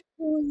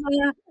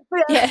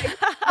 Yeah.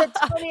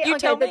 The 20, You okay,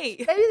 tell the,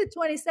 me. maybe the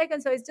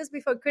 22nd. So it's just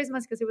before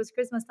Christmas because it was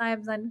Christmas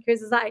times. And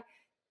Chris is like,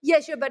 yeah,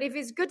 sure. But if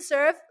it's good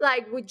surf,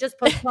 like we just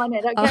postpone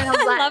it. Okay. Oh, And I was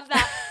I like, love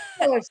that.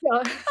 sure,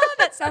 sure. Oh,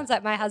 that sounds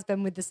like my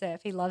husband with the surf.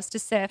 He loves to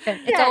surf.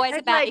 And it's Yeah, always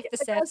it's about like, if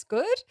the surf's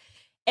good,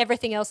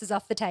 everything else is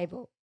off the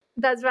table.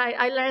 that's right.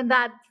 I learned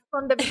that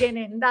from the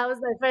beginning. That was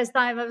the first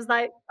time I was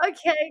like,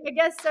 okay, I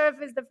guess surf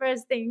is the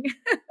first thing.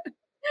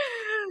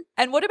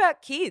 And what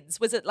about kids?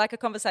 Was it like a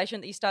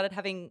conversation that you started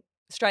having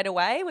straight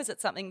away? Was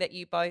it something that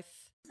you both...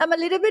 I'm a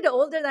little bit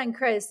older than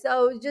Chris,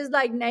 so just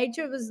like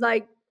nature was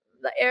like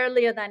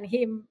earlier than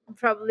him,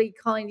 probably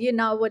calling,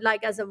 with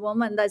like as a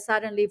woman that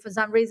suddenly for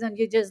some reason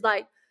you just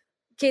like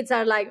kids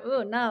are like,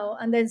 oh no,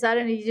 and then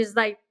suddenly you just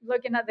like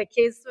looking at the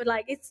kids with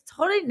like it's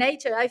totally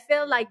nature. I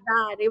feel like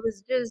that. It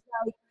was just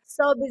like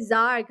so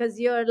bizarre because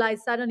you're like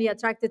suddenly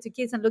attracted to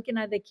kids and looking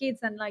at the kids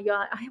and like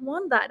I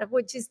want that,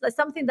 which is like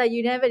something that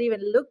you never even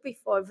looked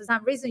before. For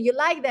some reason you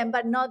like them,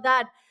 but not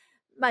that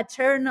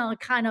maternal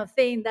kind of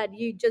thing that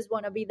you just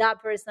want to be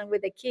that person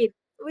with a kid.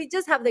 We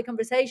just have the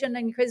conversation,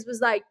 and Chris was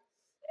like,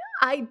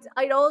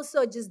 I'd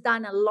also just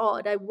done a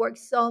lot. I worked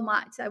so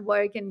much. I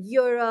work in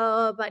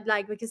Europe, but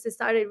like because I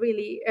started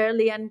really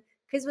early, and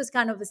Chris was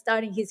kind of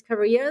starting his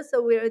career,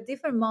 so we were at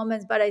different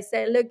moments. But I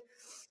said, look,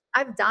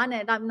 I've done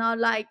it. I'm not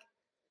like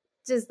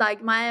just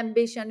like my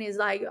ambition is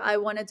like I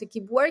wanted to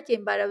keep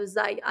working, but I was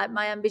like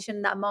my ambition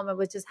in that moment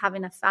was just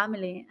having a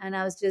family, and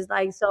I was just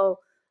like, so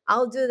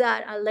I'll do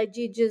that. I'll let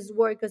you just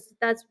work because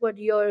that's what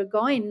you're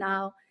going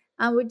now,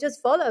 and we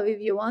just follow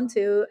if you want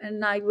to. And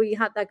like we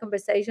had that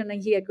conversation,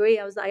 and he agreed.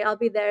 I was like, I'll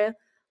be there,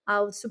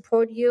 I'll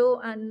support you,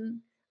 and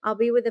I'll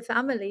be with the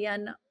family.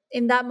 And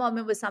in that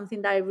moment was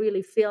something that I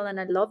really feel, and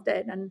I loved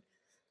it. And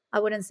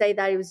I wouldn't say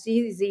that it was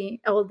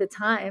easy all the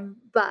time,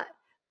 but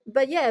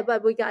but yeah,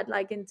 but we got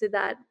like into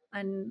that,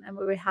 and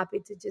we were happy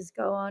to just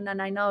go on.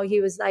 And I know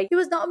he was like, it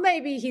was not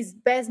maybe his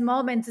best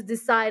moment to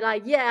decide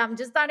like, yeah, I'm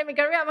just starting my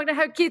career, I'm gonna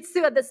have kids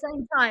too at the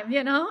same time,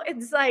 you know.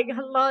 It's like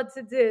a lot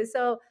to do.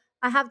 So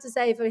I have to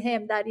say for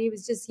him that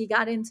he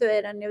got into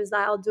it, and he was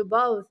like, I'll do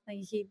both,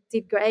 and he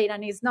did great.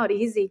 And it's not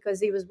easy because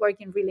he was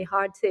working really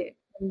hard too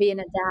and being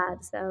a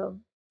dad. So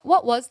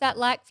What was that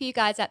like for you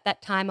guys at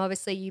that time?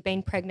 Obviously, you've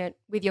been pregnant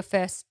with your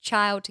first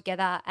child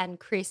together, and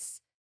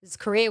Chris's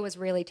career was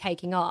really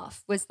taking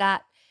off. Was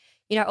that,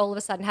 all of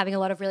a sudden having a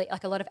lot of really,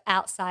 like a lot of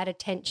outside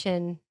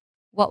attention?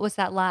 What was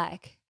that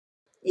like?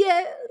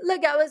 yeah,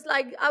 look,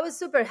 I was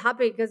super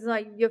happy because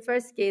like your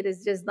first kid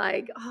is just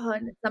like, oh,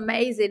 and it's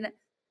amazing.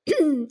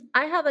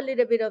 I have a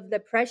little bit of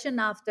depression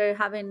after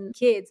having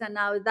kids, and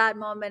now that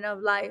moment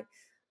of like,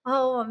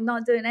 oh, I'm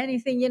not doing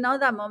anything,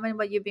 that moment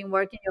where you've been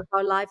working your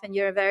whole life and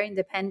you're very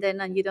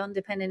independent and you don't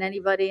depend on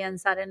anybody, and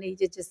suddenly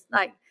you just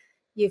like,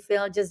 you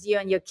feel just you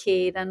and your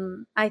kid.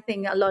 And I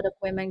think a lot of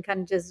women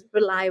can just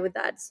rely with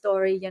that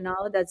story,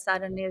 that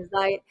suddenly is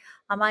like,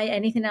 am I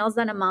anything else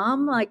than a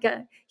mom? Like,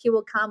 he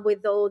will come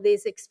with all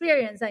this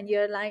experience, and he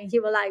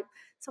will like,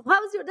 so how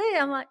was your day?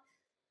 I'm like,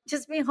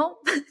 just being home,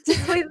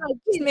 just with my Just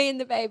kids. me and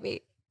the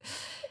baby.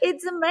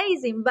 It's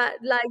amazing, but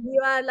like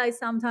you are like,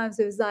 sometimes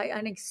it was like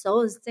an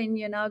exhausting,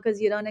 because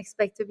you don't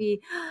expect to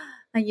be,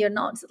 and you're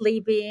not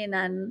sleeping,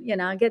 and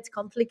it gets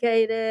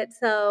complicated.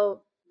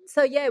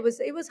 So yeah, it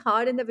was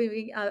hard in the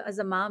beginning, as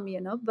a mom,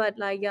 but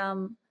like,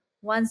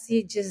 once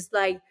you just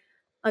like,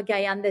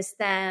 okay,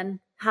 understand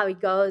how it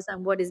goes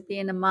and what is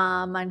being a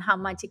mom and how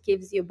much it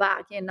gives you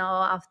back,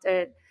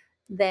 after,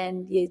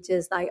 then you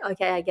just like,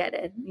 okay, I get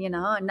it,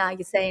 and now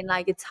you're saying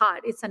like, it's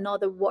hard, it's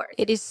another work.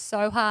 It is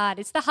so hard.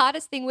 It's the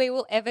hardest thing we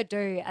will ever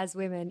do as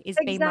women is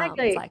be mums.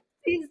 Exactly. Like,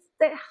 It's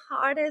the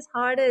hardest.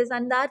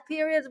 And that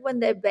period when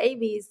they're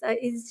babies,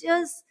 it's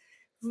just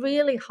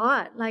really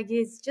hard. Like,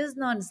 it's just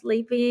not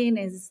sleeping.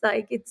 It's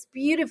like, it's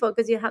beautiful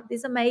because you have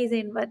this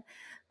amazing but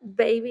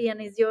baby,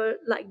 and it's your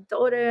like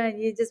daughter, and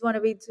you just want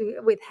to be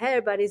with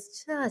her, but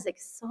it's just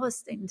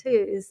exhausting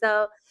too.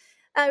 So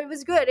it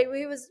was good.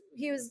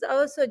 He was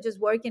also just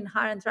working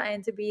hard and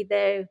trying to be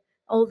there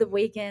all the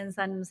weekends,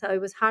 and so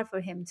it was hard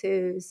for him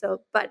too.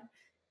 So, but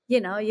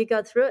you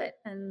go through it,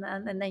 and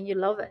then you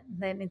love it.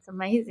 Then it's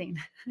amazing.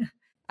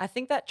 I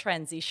think that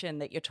transition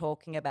that you're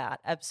talking about,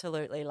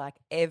 absolutely, like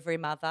every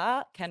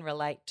mother can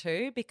relate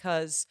to,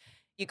 because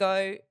you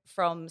go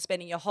from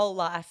spending your whole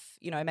life,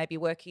 maybe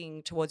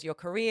working towards your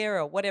career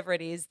or whatever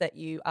it is that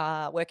you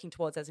are working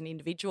towards as an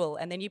individual,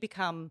 and then you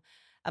become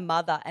a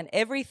mother and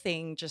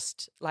everything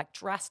just like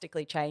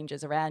drastically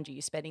changes around you.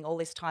 You're spending all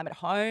this time at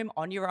home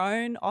on your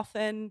own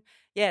often.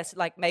 Yes,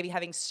 like maybe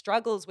having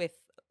struggles with,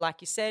 like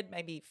you said,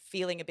 maybe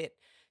feeling a bit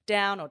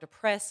down or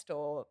depressed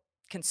or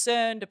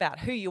concerned about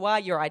who you are,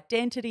 your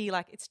identity.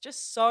 Like, it's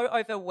just so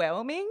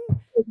overwhelming.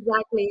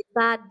 Exactly.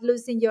 That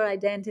losing your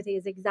identity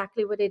is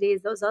exactly what it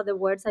is. Those are the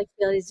words I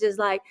feel. It's just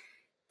like,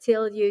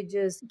 till you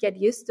just get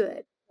used to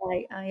it.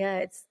 Like, yeah,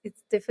 it's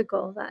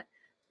difficult, but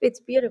it's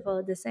beautiful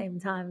at the same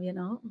time,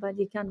 But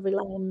you can't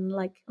rely on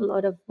like a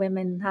lot of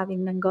women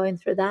having and going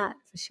through that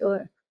for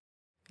sure.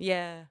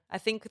 Yeah, I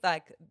think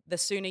like the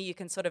sooner you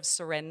can sort of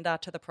surrender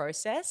to the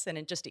process and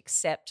then just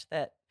accept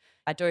that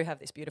I do have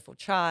this beautiful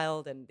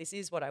child and this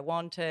is what I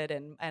wanted,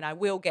 and I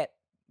will get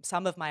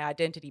some of my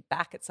identity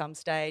back at some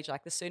stage.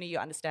 Like, the sooner you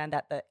understand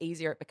that, the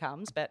easier it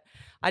becomes. But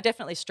I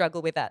definitely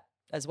struggle with that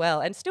as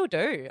well, and still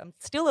do. I'm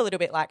still a little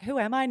bit like, who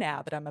am I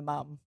now that I'm a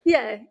mum?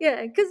 Yeah,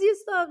 yeah, because you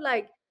still have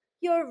like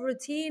your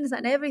routines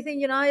and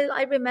everything.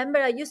 I remember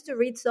I used to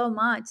read so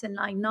much, and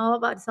I know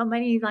about so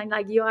many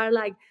like you are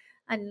like,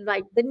 and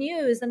like the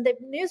news and the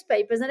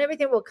newspapers and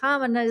everything will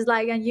come, and it's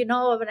like, and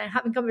and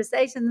having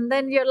conversations, and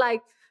then you're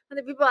like, when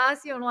the people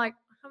ask you, I'm like,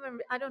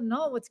 I don't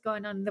know what's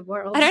going on in the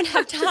world. I don't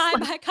have Just time.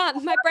 like, I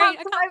can't. My I brain. don't I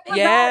have can't. time for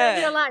that. And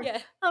Yeah. you're like,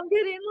 Yeah. I'm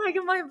getting like,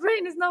 my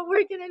brain is not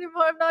working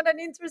anymore. I'm not an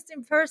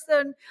interesting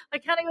person. I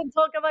can't even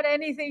talk about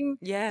anything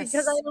because Yes.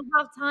 I don't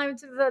have time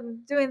to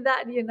doing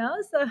that,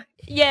 So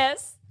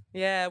Yes.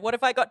 Yeah. What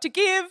have I got to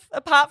give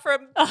apart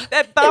from Oh,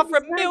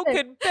 milk exactly.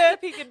 and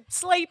burping and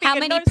sleeping? how and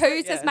many no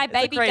sleep? poos has Yeah, my it's a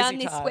baby crazy done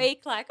this time.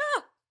 week? Like,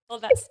 all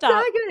that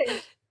stuff.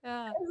 Exactly.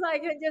 Yeah. It's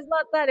like, it's just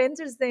not that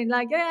interesting.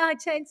 Like, yeah, I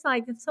changed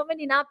like so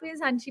many nappies,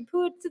 and she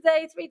pooed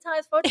today 3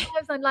 times, 4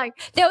 times. And like,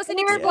 There was an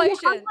or your explosion.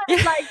 husband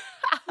is like,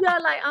 yeah,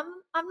 like,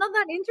 I'm not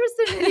that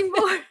interested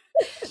anymore.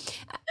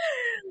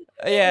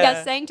 Yeah, I was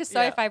Yeah. saying to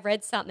Yeah. Soph, I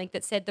read something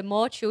that said the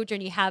more children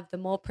you have, the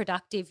more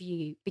productive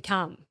you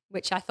become,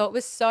 which I thought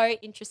was so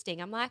interesting.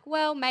 I'm like,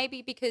 well,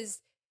 maybe because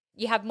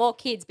you have more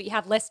kids, but you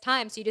have less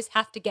time, so you just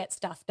have to get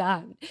stuff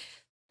done.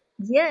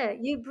 Yeah,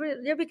 you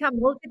become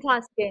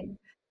multitasking.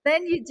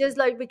 Then you just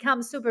like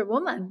become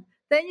superwoman.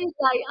 Then you're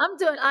like, I'm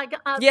doing,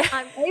 Yeah.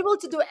 I'm able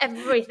to do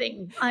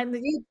everything. And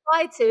you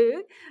try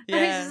to,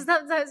 and it's Yeah. just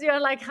sometimes you're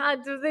like,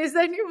 can't do this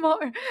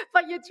anymore.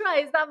 But you try.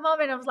 It's that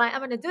moment. I was like,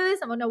 I'm going to do this.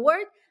 I'm going to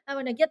work. I'm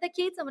going to get the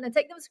kids. I'm going to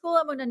take them to school.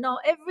 I'm going to know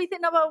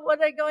everything about what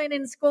they're going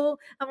in school.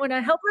 I'm going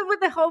to help them with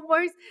the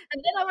homework.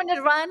 And then I'm going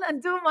to run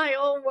and do my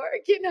own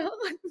work, you know.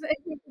 And then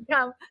you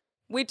become,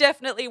 We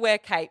definitely wear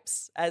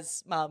capes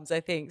as mums, I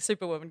think,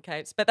 superwoman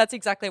capes. But that's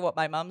exactly what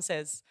my mum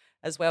says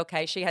as well,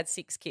 Kay. She had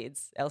 6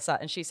 kids, Elsa,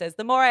 and she says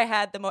the more I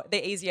had,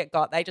 the easier it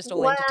got. They just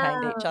all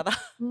entertained each wow, other.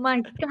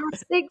 my God,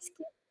 6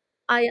 kids.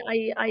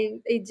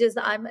 It just,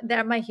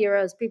 they're my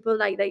heroes. People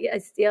like they I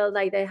still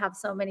like they have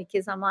so many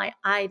kids. I'm like,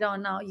 I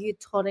don't know, you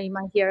totally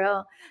my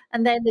hero.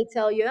 And then they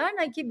tell you, and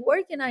I keep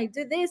working, I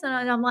do this, and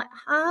I'm like,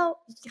 how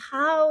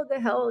the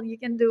hell you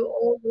can do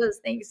all those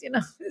things, you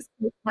know? It's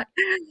like,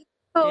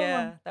 oh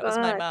my Yeah, that was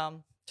my God.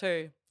 mum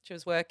too. She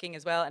was working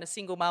as well and a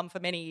single mum for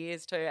many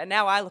years too. And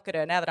now I look at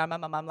her, now that I'm a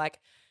mum, I'm like,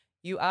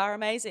 you are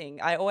amazing.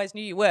 I always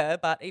knew you were,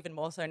 but even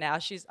more so now.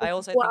 I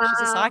also think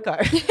she's a Wow. psycho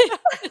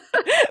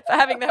for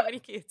having that many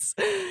kids.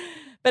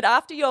 But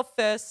after your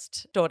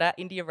first daughter,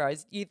 India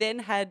Rose, you then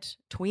had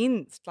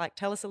twins. Like,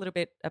 tell us a little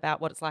bit about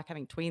what it's like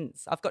having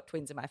twins. I've got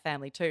twins in my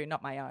family too,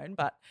 not my own,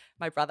 but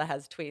my brother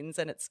has twins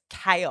and it's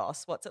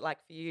chaos. What's it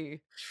like for you?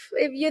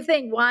 If you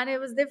think one, it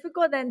was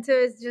difficult, then two,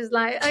 it's just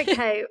like,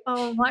 okay,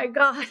 oh my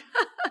God.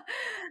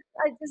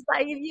 I just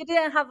like, if you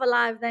didn't have a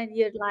life, then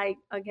you're like,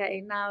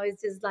 okay, now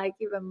it's just like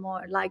even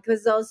more like,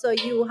 because also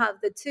you have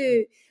the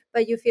two,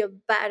 but you feel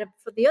bad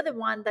for the other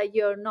one that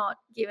you're not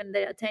giving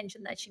the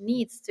attention that she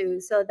needs to.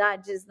 So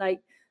that just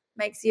like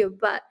makes you,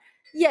 but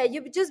yeah,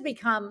 you just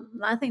become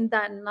nothing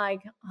than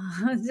like,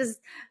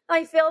 just,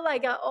 I feel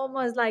like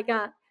almost like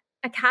a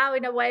cow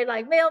in a way,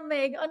 like milk,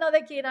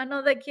 another kid,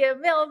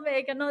 milk,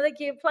 another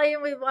kid,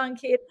 playing with one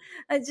kid.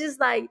 It's just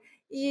like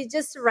you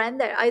just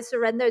surrender. I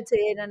surrendered to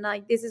it, and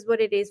like this is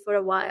what it is for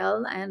a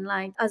while. And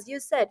like as you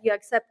said, you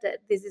accept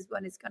it. This is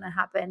when it's gonna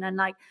happen. And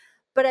like,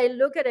 but I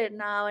look at it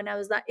now, and I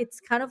was like, it's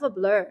kind of a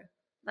blur.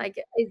 Like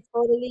it's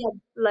totally a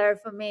blur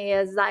for me.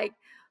 It's like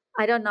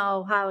I don't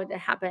know how it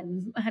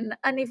happened.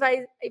 And if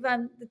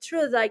I'm the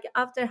truth, like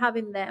after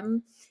having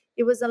them,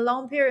 it was a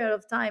long period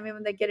of time,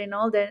 even they're getting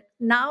older.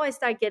 Now I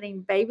start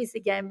getting babies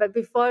again. But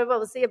before I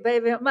will see a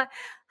baby, I'm like,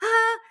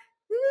 ah,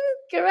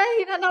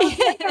 great. And I was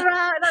looking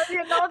around, and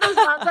you know, those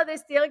moms that they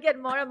still get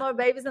more and more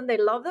babies and they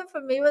love them.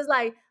 For me, it was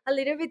like a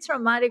little bit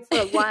traumatic for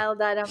a while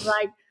that I'm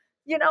like,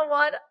 you know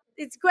what?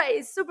 It's great.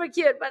 It's super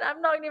cute, but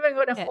I'm not even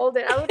going to Yeah. hold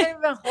it. I wouldn't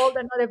even hold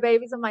another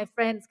babies of my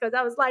friends because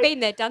I was like, Been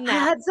there, done I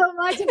that. had so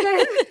much of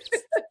them.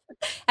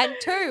 And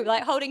 2,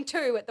 like holding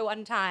 2 at the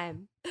one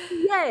time.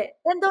 Yeah,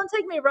 and don't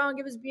take me wrong,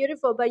 it was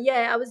beautiful, but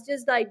yeah, I was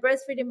just like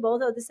breastfeeding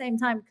both at the same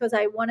time because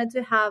I wanted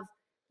to have,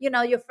 you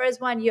know, your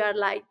first one, you are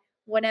like,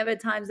 whenever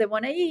times they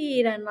want to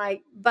eat, and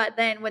like, but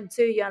then when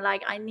two, you're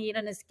like, I need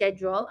on a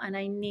schedule and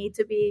I need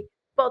to be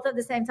both at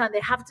the same time.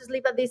 They have to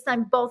sleep at this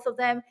time, both of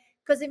them,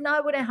 because if not,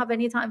 I wouldn't have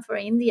any time for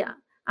India.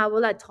 I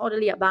will like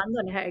totally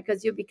abandon her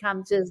because you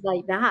become just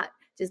like that,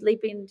 just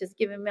sleeping, just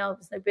giving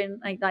milk, sleeping,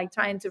 like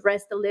trying to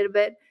rest a little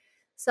bit.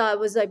 So I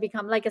was like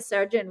become like a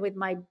surgeon with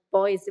my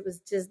boys. It was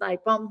just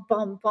like boom,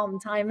 boom, boom,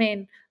 time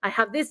in. I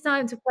have this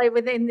time to play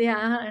with India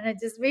and I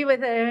just be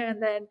with her.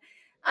 And then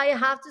I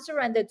have to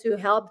surrender to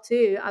help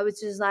too. I was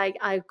just like,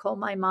 I called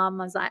my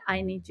mom. I was like,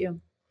 I need you.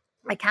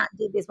 I can't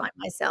do this by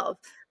myself.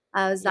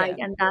 I was like, Yeah.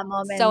 in that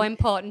So moment,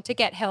 important to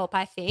get help,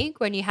 I think,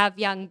 when you have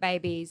young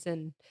babies.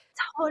 And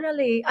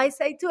totally. I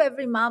say to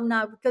every mom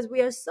now because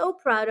we are so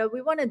proud of,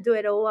 we want to do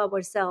it all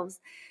ourselves.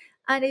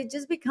 And it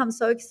just becomes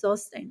so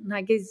exhausting.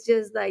 Like it's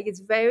just like it's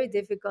very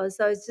difficult.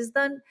 So it's just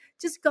done.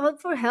 Just call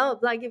for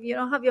help. Like if you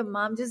don't have your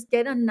mom, just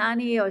get a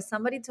nanny or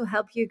somebody to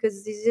help you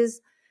because it's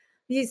just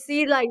you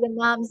see like the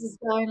moms is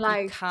going You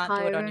like can't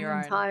do it on tiring your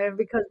and own. tired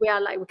because we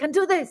are like we can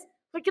do this,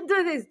 we can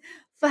do this.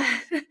 But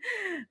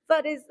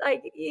but it's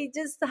like you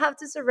just have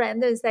to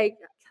surrender. It's like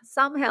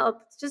some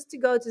help just to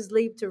go to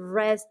sleep to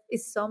rest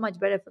is so much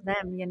better for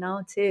them, you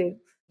know, too.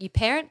 you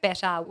parent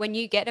better when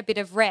you get a bit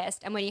of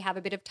rest and when you have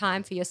a bit of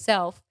time for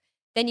yourself.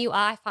 Then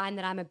I find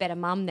that I'm a better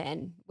mum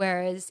then.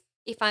 Whereas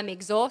if I'm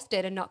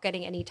exhausted and not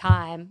getting any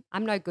time,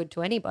 I'm no good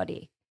to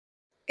anybody.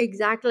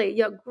 Exactly.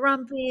 You're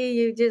grumpy,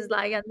 you just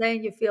like, and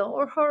then you feel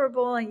all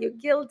horrible and you're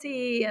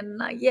guilty. And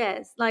like,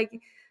 yes,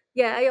 like,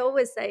 yeah, I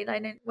always say,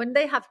 like, when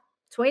they have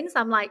twins,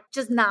 I'm like,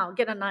 just now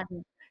get a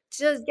nanny.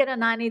 Just get a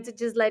nanny to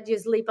just let you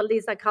sleep at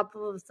least like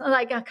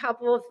a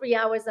couple of 3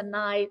 hours a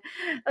night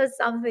or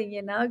something,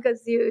 you know,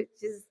 because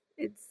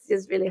it's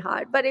just really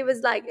hard. But it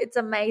was like, it's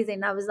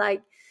amazing. I was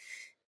like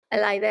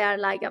they are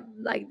like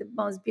the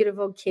most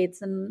beautiful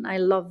kids and I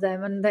love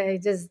them and they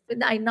just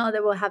I know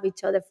they will have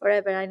each other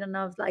forever. I don't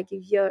know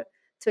if you're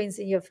twins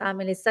in your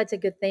family, it's such a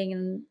good thing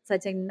and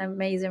such an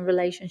amazing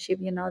relationship,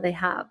 you know, they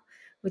have,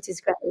 which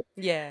is great.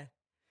 Yeah.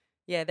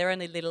 Yeah, they're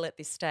only little at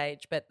this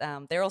stage, but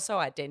they're also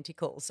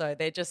identical. So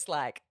they're just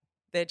like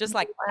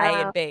A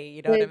Wow. and B,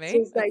 you know what I They're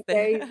mean? just It's like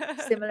very the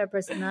similar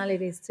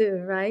personalities too,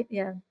 right?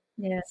 Yeah.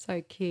 Yeah.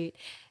 So cute.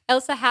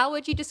 Elsa, how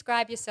would you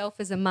describe yourself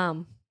as a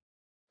mum?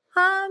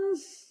 Um,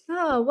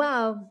 oh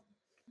wow.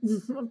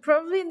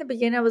 Probably in the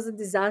beginning I was a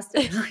disaster.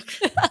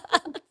 Like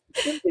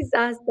a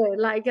disaster.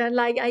 Like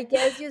I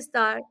guess you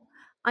start.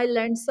 I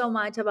learned so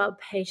much about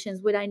patience,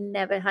 which I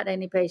never had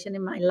any patience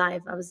in my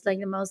life. I was like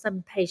the most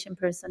impatient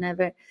person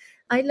ever.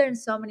 I learned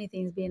so many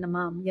things being a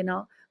mom,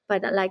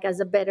 but like as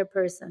a better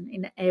person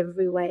in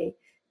every way.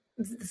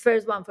 The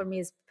first one for me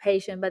is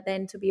patient, but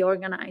then to be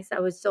organized. I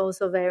was so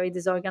very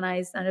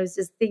disorganized, and it was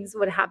just things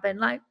would happen.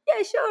 Like,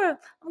 yeah, sure,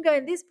 I'm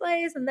going this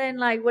place, and then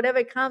like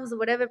whatever comes,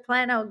 whatever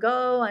plan I'll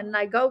go, and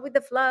like go with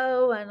the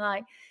flow,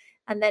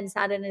 and then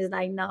suddenly it's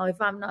like, no, if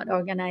I'm not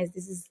organized,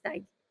 this is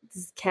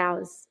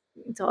chaos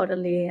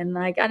totally. And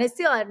I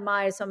still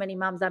admire so many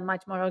moms that are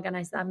much more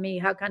organized than me.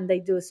 How can they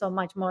do so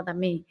much more than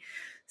me?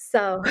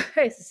 So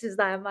it's just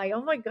like I'm like,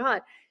 oh my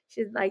god.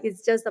 She's like,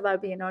 it's just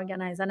about being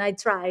organized. And I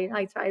try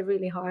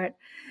really hard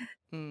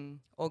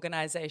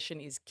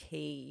Organization is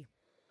key.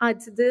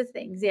 to do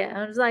things. Yeah.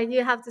 I was like,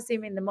 you have to see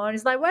me in the morning.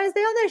 It's like, where's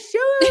the other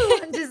shoe?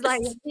 And just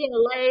like being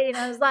late.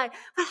 I was like,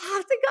 I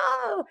have to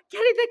go. Get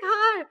in the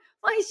car.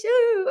 My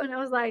shoe. And I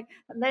was like,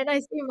 and then I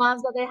see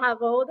moms that they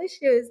have all the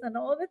shoes and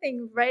all the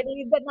things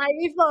ready the night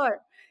before.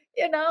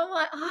 I'm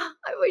like, oh,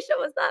 I wish I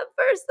was that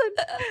person.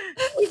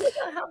 I wish I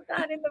could have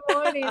that in the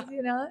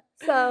mornings.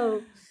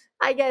 So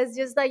I guess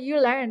just like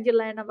you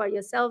learn about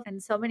yourself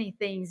and so many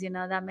things,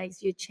 that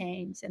makes you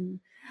change.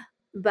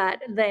 But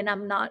then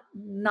I'm not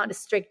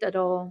strict at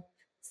all.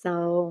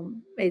 So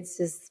it's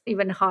just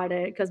even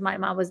harder because my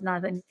mom was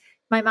nothing.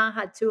 My mom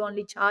had two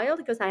only child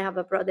because I have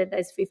a brother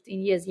that's 15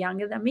 years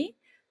younger than me.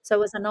 So I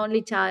was an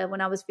only child.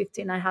 When I was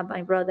 15, I had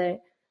my brother,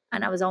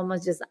 and I was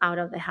almost just out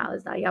of the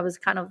house. Like I was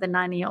kind of the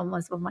nanny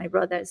almost of my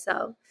brother.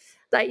 So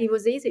like it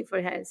was easy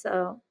for her.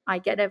 So I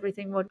get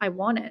everything what I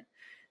wanted.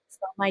 So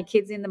my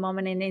kids in the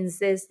moment and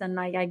insist, and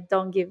like I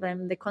don't give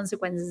them the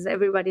consequences.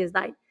 Everybody is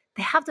like,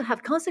 they have to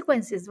have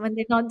consequences when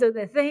they don't do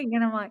the thing.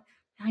 And I'm like,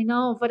 I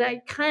know, but I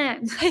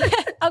can't.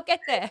 I'll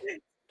get there.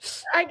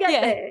 I get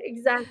Yeah. there.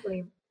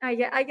 Exactly.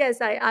 I guess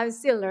I'm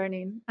still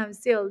learning. I'm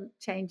still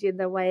changing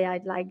the way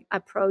I like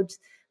approach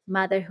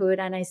motherhood.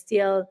 And I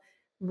still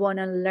want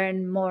to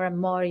learn more and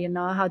more,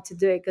 how to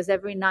do it. Because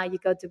every night you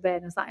go to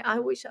bed, it's like, I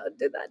wish I would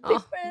do that Oh,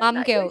 different. mum I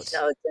wish guilt.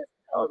 I would just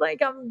feel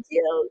like I'm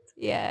guilt.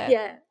 Yeah.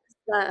 Yeah.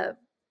 So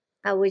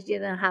I wish you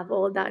didn't have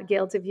all that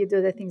guilt if you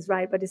do the things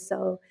right, but it's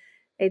so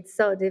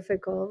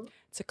difficult.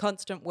 It's a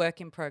constant work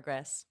in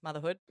progress,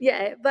 motherhood.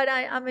 Yeah, but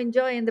I'm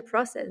enjoying the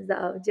process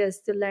though,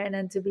 just to learn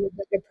and to be a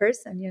better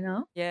person.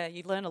 Yeah,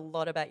 you learn a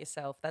lot about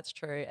yourself. That's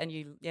true. And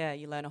you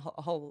learn a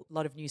whole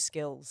lot of new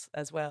skills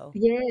as well.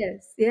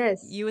 Yes,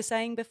 yes. You were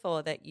saying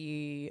before that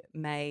you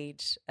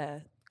made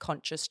a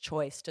conscious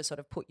choice to sort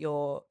of put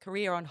your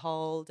career on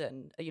hold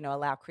and,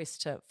 allow Chris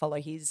to follow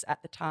his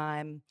at the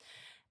time,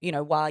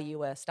 while you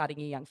were starting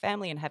a young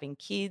family and having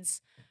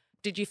kids.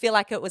 Did you feel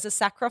like it was a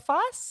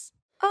sacrifice?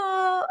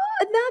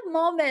 At that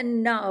moment,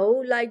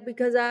 no, like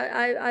because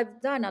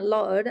I've done a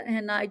lot,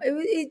 and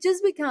it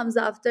just becomes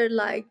after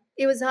like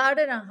it was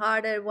harder and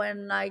harder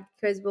when like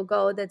Chris will go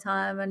all the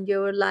time, and you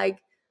were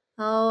like,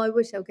 oh, I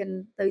wish I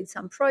can do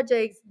some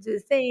projects, do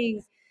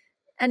things,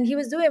 and he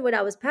was doing what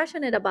I was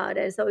passionate about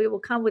it, so he will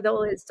come with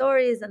all his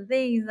stories and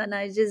things, and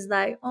I just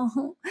like,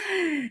 oh,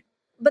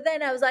 but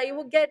then I was like, it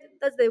will get.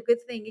 That's the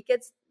good thing. It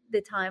gets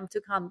the time to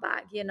come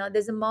back.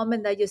 There's a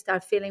moment that you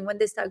start feeling when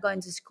they start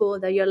going to school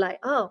that you're like,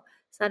 oh,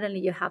 suddenly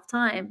you have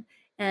time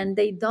and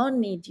they don't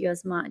need you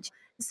as much.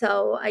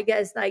 So I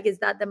guess like is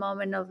that the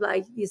moment of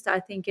like you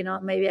start thinking, oh,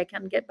 maybe I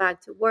can get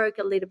back to work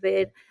a little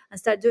bit and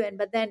start doing.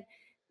 But then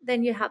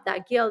you have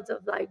that guilt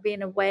of like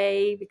being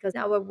away because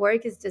our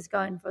work is just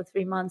going for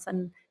 3 months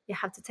and you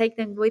have to take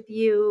them with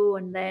you.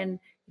 And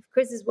then if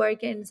Chris is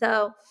working,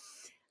 so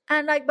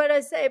and like, but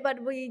I say,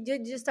 but we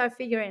just start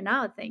figuring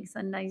out things,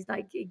 and it's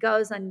like it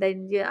goes, and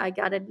then yeah, I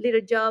got a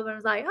little job, and I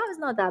was like, oh, it's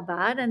not that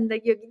bad, and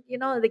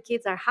the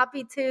kids are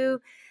happy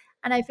too,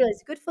 and I feel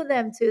it's good for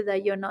them too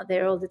that you're not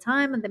there all the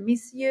time, and they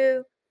miss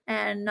you,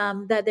 and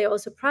that they're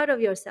also proud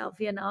of yourself,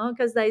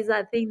 because there's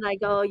that thing like,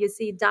 oh, you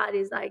see, dad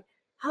is like,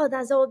 oh,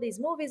 that's all these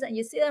movies, and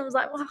you see them, it's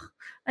like, wow,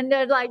 and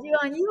they're like,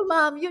 you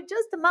mom, you're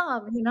just a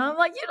mom, I'm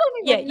like, you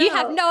don't Yeah, even you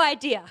have know. no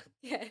idea.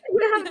 Yeah.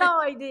 You have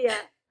no idea.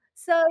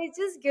 So it's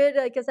just good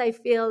because I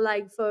feel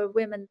like for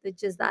women, to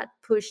just that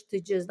push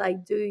to just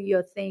like do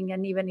your thing.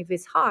 And even if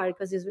it's hard,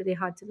 because it's really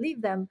hard to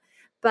leave them,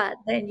 but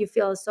then you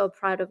feel so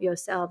proud of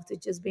yourself to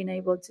just being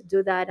able to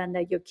do that. And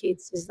that your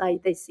kids just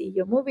like they see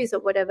your movies or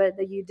whatever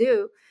that you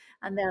do.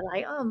 And they're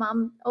like, oh,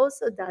 mom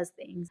also does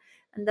things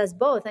and does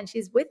both. And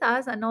she's with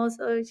us and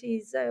also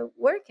she's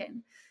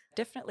working.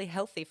 Definitely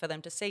healthy for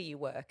them to see you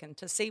work and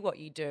to see what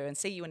you do and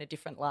see you in a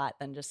different light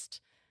than just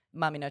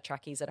mum in her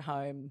trackies at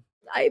home.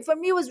 For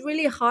me, it was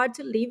really hard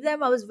to leave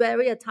them. I was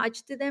very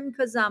attached to them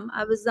because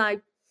I was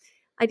like,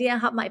 I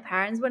didn't have my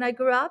parents when I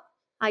grew up.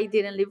 I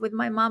didn't live with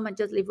my mom. I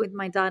just lived with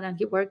my dad, and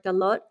he worked a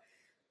lot.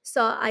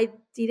 So I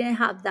didn't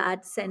have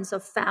that sense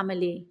of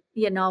family,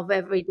 of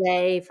every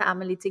day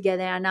family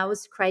together. And I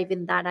was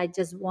craving that. I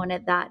just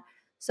wanted that.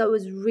 So it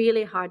was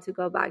really hard to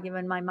go back.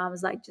 Even my mom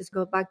was like, just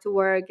go back to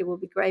work. It will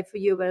be great for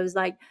you. But it was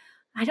like,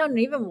 I don't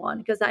even want,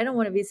 because I don't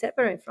want to be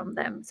separate from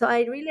them. So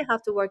I really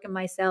have to work on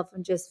myself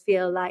and just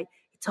feel like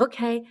it's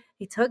okay.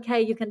 It's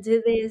okay. You can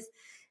do this.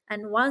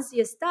 And once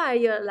you start,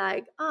 you're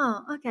like,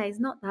 oh, okay, it's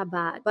not that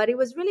bad. But it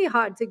was really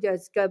hard to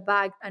just go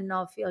back and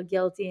not feel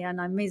guilty.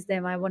 And I miss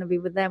them. I want to be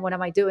with them. What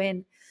am I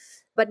doing?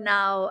 But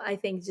now I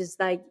think just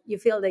like you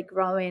feel they're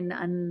growing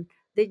and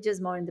they're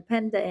just more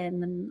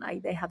independent and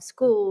like they have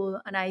school.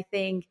 And I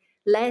think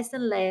less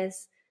and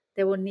less,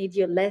 they will need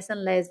you less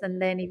and less.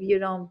 And then if you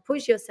don't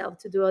push yourself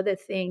to do other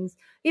things,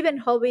 even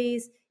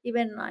hobbies,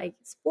 even like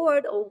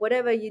sport or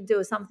whatever you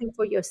do, something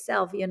for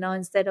yourself,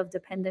 instead of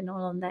depending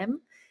all on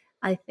them.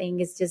 I think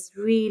it's just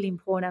really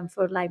important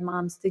for like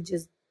moms to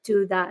just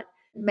do that,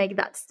 make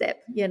that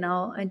step,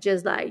 and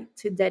just like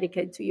to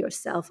dedicate to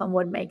yourself and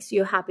what makes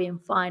you happy and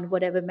find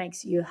whatever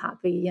makes you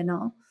happy.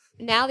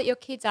 Now that your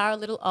kids are a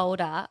little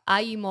older,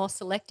 are you more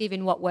selective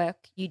in what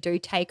work you do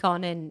take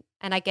on and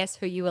I guess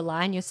who you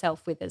align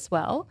yourself with as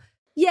well?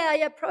 Yeah, I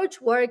approach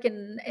work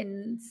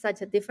in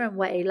such a different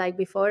way. Like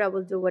before I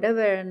will do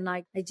whatever, and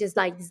like I just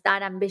like it's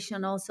that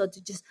ambition also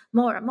to just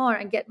more and more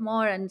and get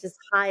more and just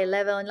high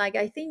level. And like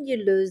I think you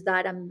lose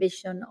that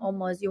ambition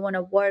almost. You want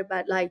to work,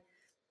 but like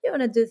you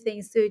want to do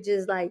things to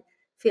just like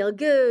feel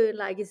good.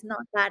 Like it's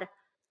not that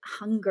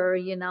hunger,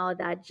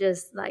 that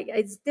just like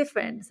it's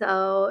different.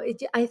 So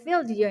I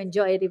feel you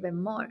enjoy it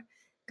even more,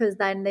 because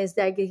then there's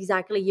like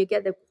exactly you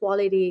get the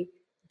quality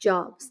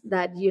jobs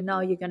that you're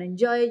going to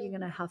enjoy, you're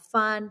going to have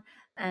fun,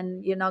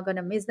 and you're not going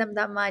to miss them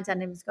that much,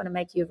 and it's going to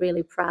make you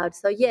really proud.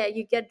 So yeah,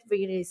 you get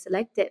really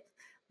selective,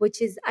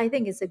 which is, I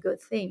think, is a good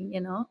thing.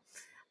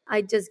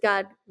 I just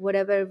got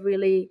whatever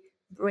really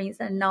brings,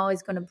 and now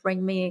it's going to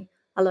bring me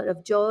a lot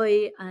of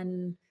joy,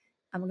 and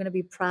I'm going to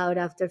be proud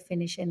after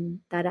finishing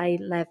that I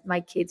left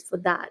my kids for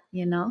that.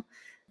 And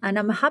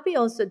I'm happy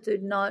also to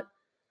not,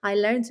 I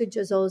learned to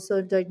just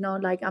also do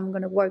not like I'm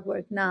going to work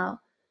now.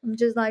 I'm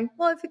just like,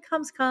 well, if it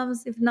comes.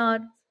 If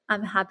not,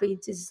 I'm happy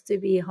just to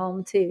be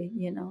home too.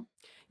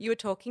 You were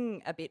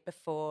talking a bit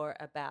before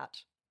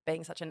about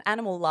being such an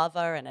animal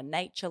lover and a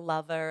nature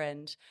lover.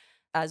 And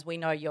as we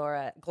know, you're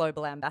a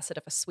global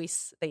ambassador for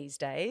Swiss these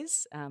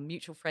days,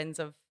 mutual friends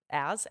of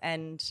ours.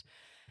 And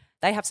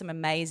they have some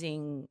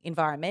amazing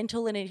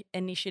environmental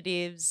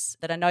initiatives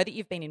that I know that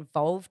you've been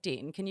involved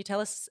in. Can you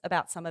tell us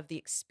about some of the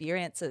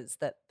experiences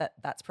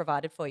that's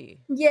provided for you?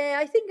 Yeah,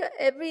 I think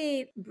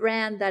every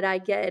brand that I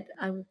get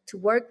to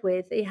work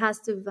with, it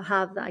has to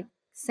have like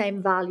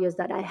same values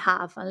that I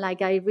have. And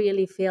like, I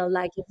really feel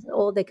like if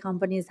all the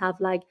companies have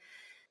like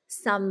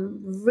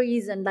some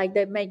reason, like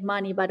they make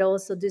money, but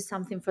also do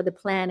something for the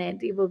planet,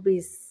 it will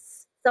be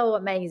so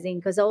amazing,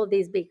 because all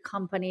these big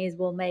companies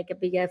will make a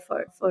big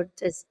effort for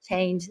this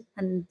change,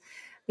 and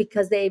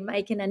because they're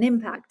making an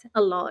impact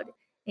a lot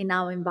in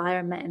our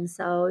environment.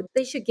 So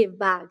they should give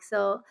back.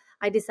 So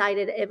I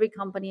decided every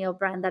company or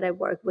brand that I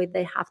work with,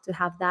 they have to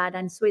have that.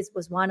 And Swiss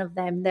was one of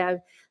them.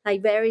 They're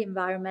like very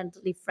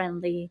environmentally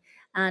friendly,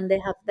 and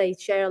they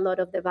share a lot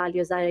of the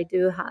values that I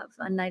do have,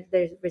 and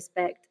there's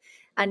respect.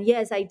 And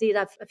yes, I did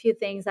a few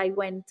things. I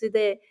went to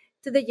the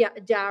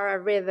Jara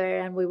River,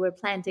 and we were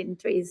planting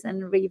trees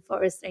and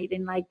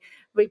reforesting, like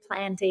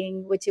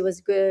replanting, which it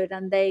was good.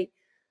 And they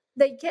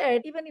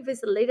cared, even if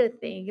it's a little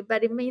thing,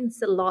 but it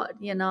means a lot,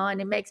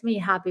 and it makes me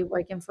happy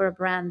working for a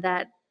brand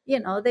that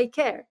they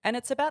care. And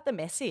it's about the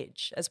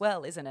message as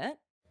well, isn't it?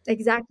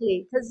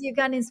 Exactly, because you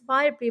can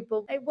inspire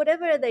people.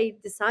 Whatever they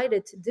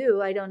decided to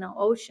do, I don't know,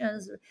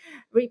 oceans,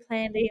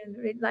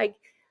 replanting, like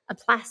a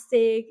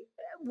plastic,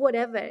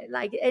 whatever,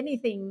 like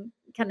anything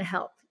can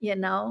help.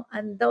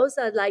 And those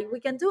are like, we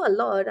can do a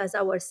lot as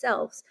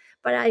ourselves,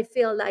 but I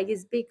feel like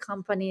it's big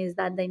companies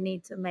that they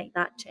need to make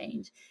that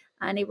change.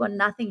 And even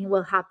nothing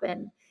will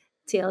happen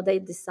till they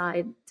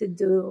decide to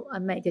do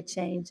and make a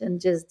change and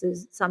just do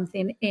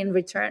something in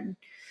return,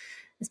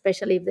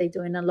 especially if they're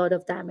doing a lot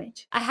of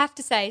damage. I have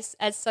to say,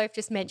 as Soph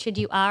just mentioned,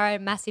 you are a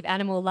massive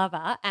animal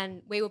lover,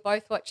 and we were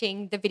both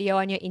watching the video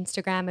on your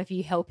Instagram of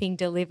you helping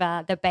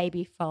deliver the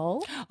baby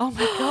foal. Oh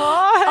my god!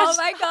 Oh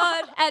my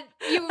god! And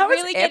you were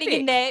really getting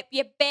in there,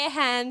 your bare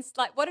hands.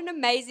 Like, what an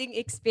amazing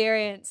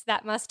experience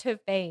that must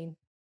have been.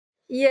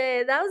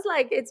 Yeah, that was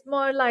like, it's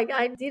more like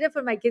I did it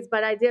for my kids,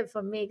 but I did it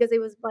for me because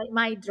it was like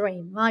my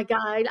dream. Like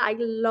I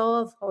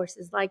love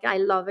horses. Like I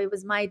love, it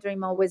was my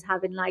dream always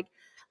having like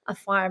a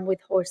farm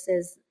with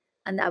horses.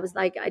 And that was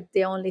like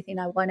the only thing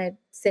I wanted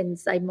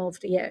since I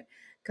moved here,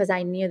 because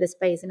I knew the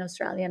space in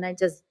Australia, and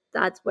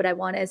that's what I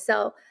wanted.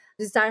 So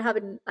to start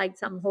having like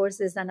some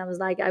horses, and I was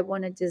like, I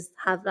want to just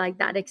have like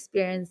that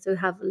experience to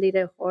have a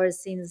little horse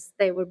since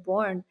they were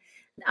born.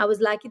 I was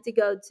lucky to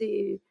go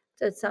to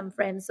some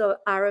friends. So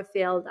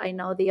Arrowfield, I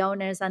know the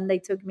owners, and they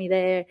took me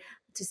there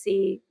to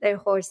see their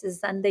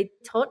horses, and they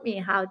taught me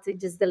how to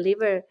just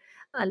deliver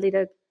a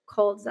little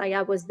colts. Like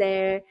I was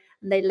there,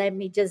 and they let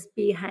me just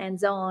be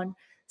hands on.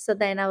 So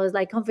then I was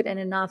like confident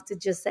enough to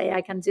just say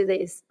I can do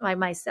this by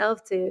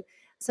myself too.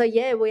 So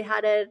yeah, we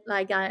had it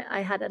like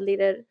I had a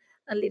little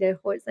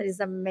horse that is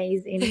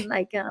amazing,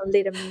 like a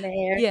little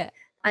mare. Yeah.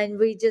 and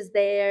we just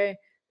there.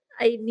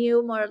 I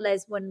knew more or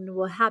less when it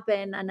will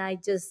happen, and I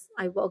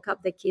woke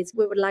up the kids.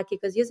 We were lucky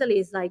because usually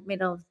it's like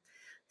middle of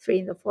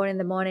 3 or 4 in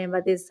the morning,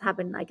 but this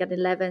happened like at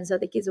 11, so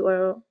the kids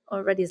were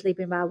already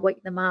sleeping. But I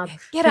wake them up.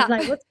 Get It's up.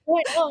 like, what's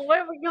going on?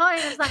 Where are we going?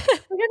 I was like,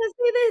 we're gonna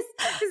see this.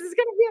 This is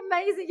gonna be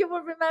amazing. You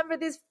will remember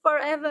this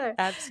forever.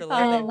 Absolutely.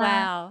 Oh,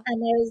 wow.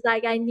 And I was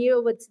like, I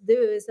knew what to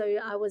do, so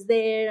I was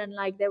there, and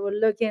like they were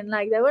looking,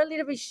 like they were a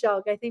little bit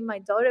shocked. I think my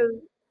daughter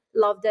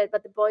loved it,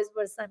 but the boys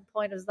were at some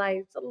point was like,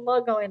 "There's a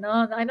lot going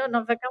on. I don't know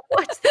if I can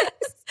watch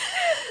this."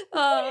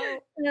 Oh,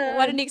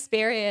 what an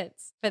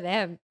experience for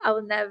them. I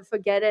will never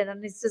forget it,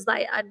 and it's just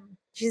like,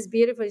 she's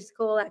beautiful. She's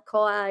called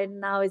Akoa,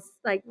 and now it's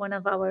like one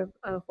of our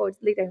horse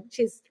leader.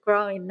 She's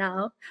growing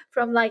now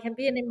from like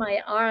being in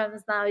my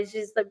arms. Now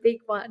she's the big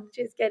one.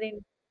 She's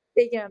getting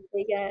bigger and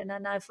bigger, and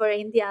then for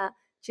India,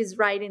 she's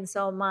riding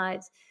so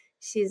much.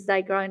 She's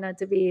like growing up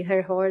to be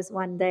her horse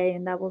one day,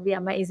 and that will be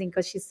amazing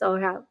because she saw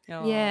her.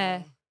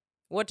 Yeah.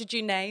 What did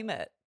you name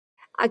it?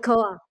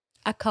 Akoa,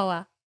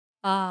 Akoa.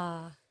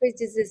 Ah, which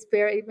is the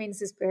spirit. It means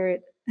the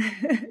spirit.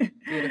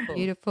 Beautiful.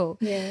 beautiful.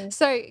 Yeah.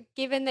 So,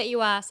 given that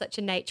you are such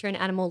a nature and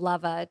animal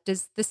lover,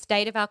 does the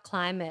state of our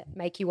climate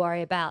make you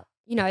worry about,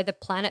 the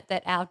planet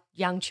that our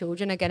young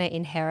children are going to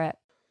inherit?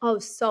 Oh,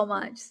 so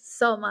much,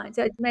 so much.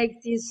 It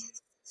makes you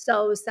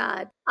so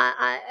sad.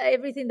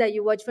 Everything that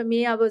you watch for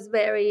me,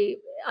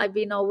 I've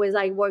been always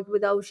like worked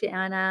with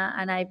Oceana,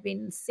 and I've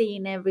been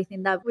seeing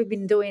everything that we've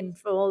been doing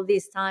for all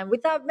this time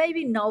without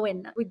maybe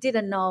knowing. We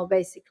didn't know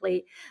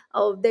basically.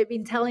 Oh, they've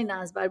been telling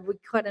us, but we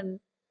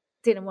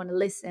didn't want to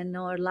listen,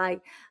 or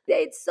like,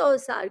 it's so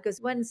sad because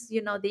once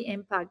you know the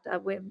impact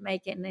that we're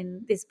making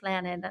in this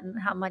planet and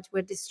how much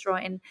we're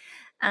destroying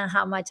and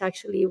how much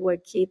actually we're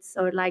kids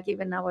or like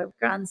even our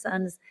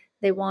grandsons,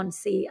 they won't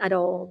see at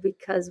all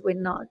because we're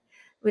not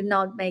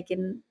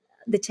making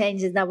the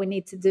changes that we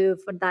need to do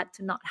for that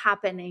to not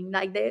happening.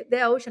 Like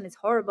the ocean is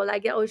horrible.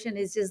 Like the ocean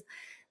is just,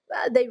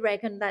 they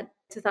reckon that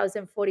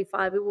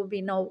 2045 it will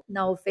be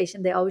no fish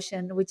in the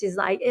ocean, which is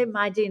like,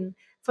 imagine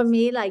for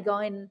me, like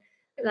going,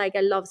 like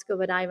I love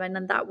scuba diving,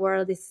 and that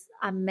world is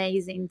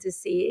amazing to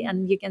see.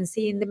 And you can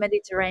see in the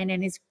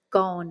Mediterranean it's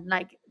gone,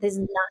 like there's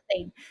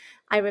nothing.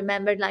 I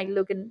remember like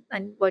looking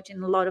and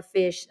watching a lot of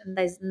fish, and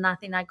there's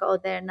nothing. I go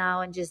there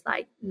now and just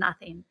like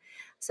nothing.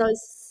 So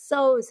it's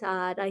so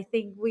sad. I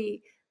think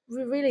we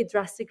really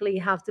drastically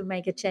have to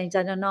make a change.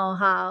 I don't know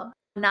how.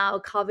 Now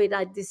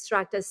COVID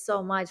distract us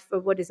so much for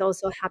what is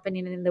also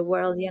happening in the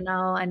world,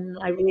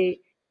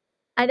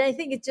 and I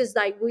think it's just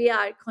like we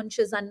are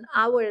conscious, and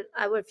our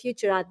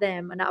future are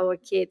them and our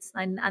kids,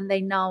 and they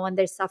know, and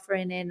they're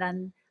suffering it,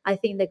 and I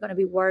think they're going to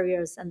be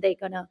warriors, and they're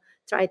going to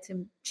try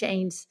to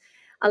change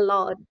a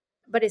lot.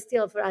 But it's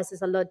still, for us,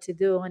 it's a lot to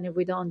do, and if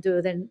we don't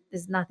do, then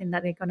there's nothing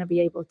that they're going to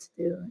be able to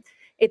do.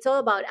 It's all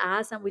about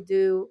us, and we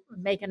do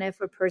make an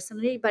effort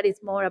personally, but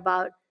it's more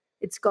about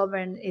it's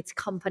government, it's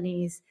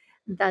companies.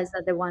 Those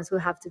are the ones who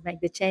have to make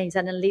the change,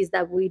 and at least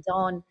that we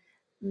don't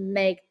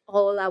make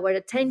all our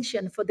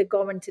attention for the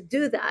government to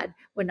do that,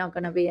 we're not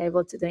going to be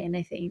able to do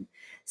anything.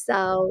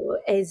 So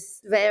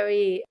it's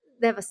very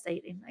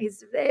devastating.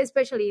 It's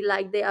especially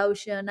like the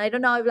ocean. I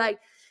don't know if like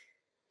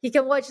you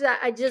can watch that.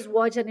 I just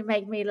watch and it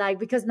make me like,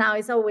 because now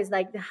it's always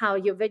like how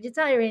you're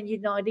vegetarian, you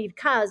don't eat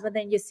cows, but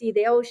then you see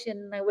the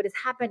ocean and what is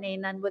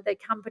happening and what the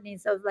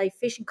companies of like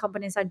fishing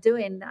companies are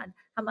doing and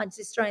how much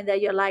destroying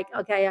that you're like,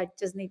 okay, I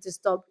just need to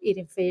stop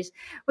eating fish,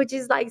 which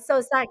is like so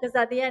sad because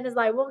at the end it's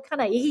like, what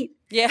can I eat?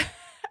 Yeah.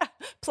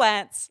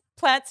 Plants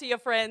are your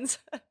friends.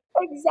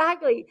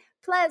 Exactly.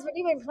 Plants, but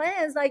even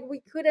plants, like we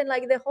couldn't,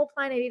 like the whole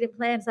planet eating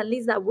plants, at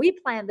least that we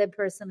plant them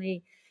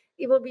personally,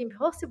 it would be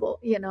impossible,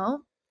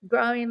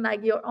 growing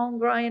like your own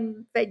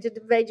growing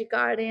veggie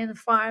garden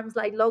farms,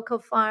 like local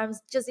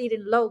farms, just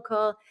eating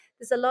local.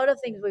 There's a lot of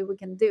things we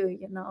can do,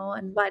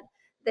 and but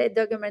the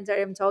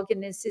documentary I'm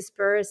talking is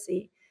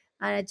Seaspiracy,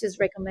 and I just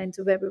recommend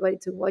to everybody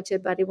to watch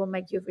it, but it will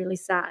make you really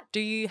sad.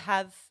 Do you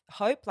have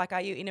hope? Like,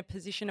 are you in a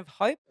position of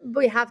hope?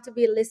 We have to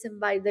be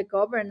listened by the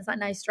governments,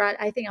 and I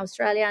think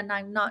Australia, and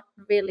I'm not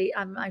really,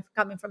 I'm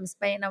coming from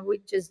Spain, and we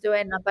just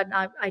doing, but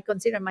I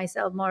consider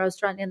myself more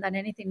Australian than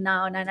anything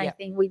now, and I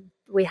think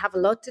we have a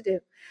lot to do.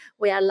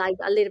 We are like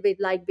a little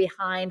bit like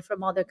behind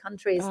from other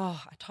countries.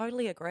 Oh, I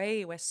totally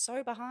agree. We're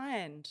so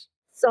behind.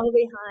 So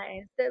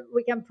behind that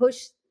we can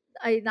push.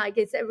 I like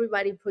it's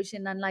everybody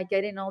pushing and like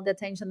getting all the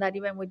attention that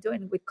even we're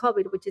doing with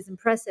COVID, which is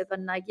impressive,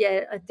 and like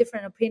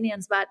different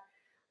opinions, but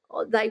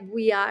like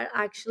we are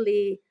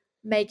actually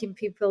making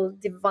people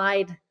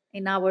divide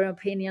in our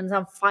opinions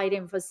and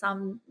fighting for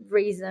some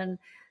reason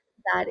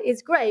that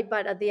is great,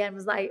 but at the end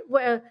was like,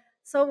 we're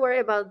so worried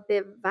about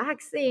the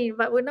vaccine,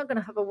 but we're not going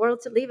to have a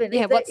world to live in.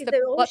 Yeah, If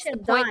the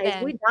ocean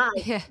dies, we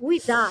die. Yeah. We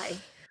die.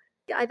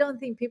 I don't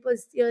think people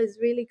still is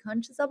really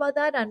conscious about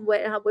that, and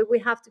where we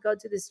have to go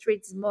to the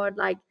streets more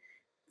like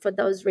for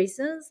those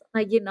reasons.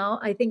 Like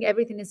I think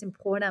everything is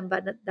important,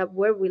 but that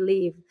where we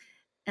live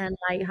and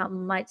like how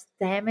much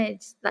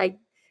damage like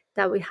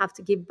that we have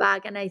to give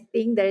back. And I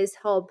think there is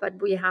hope, but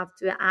we have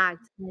to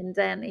act. And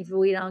then if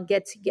we don't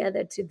get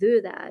together to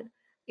do that,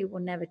 it will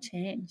never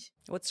change.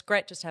 Well, it's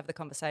great just to have the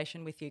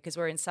conversation with you because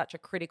we're in such a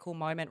critical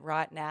moment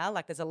right now.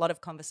 Like there's a lot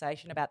of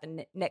conversation about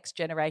the next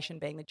generation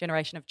being the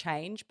generation of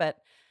change, but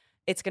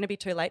it's going to be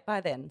too late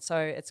by then. So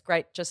it's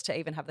great just to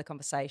even have the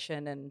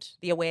conversation, and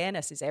the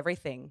awareness is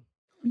everything.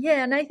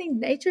 Yeah, and I think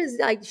nature is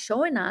like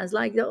showing us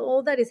like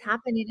all that is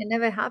happening, it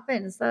never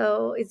happens.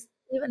 So it's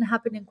even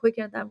happening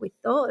quicker than we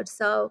thought.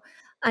 So,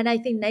 and I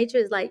think nature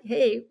is like,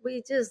 hey,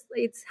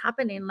 it's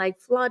happening, like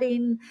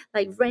flooding,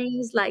 like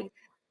rains, like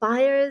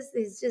fires.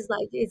 It's just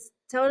like, it's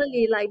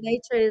totally like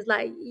nature is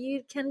like,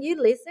 you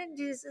listen?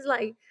 This is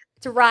like,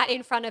 It's right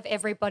in front of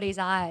everybody's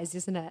eyes,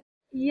 isn't it?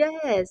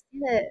 yes,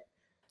 yeah.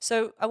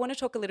 So I want to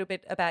talk a little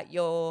bit about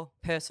your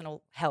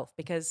personal health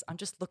because I'm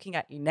just looking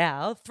at you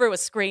now through a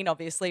screen,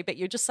 obviously, but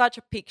you're just such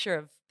a picture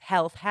of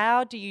health.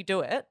 How do you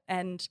do it?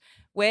 And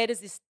where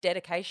does this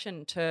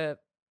dedication to,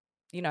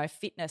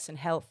 fitness and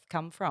health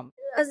come from?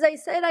 As I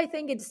said, I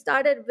think it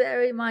started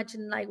very much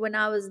in like when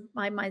I was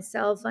by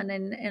myself and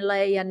in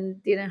LA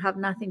and didn't have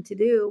nothing to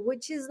do,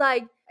 which is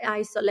like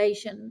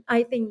isolation.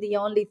 I think the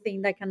only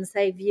thing that can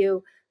save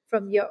you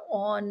from your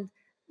own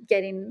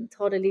getting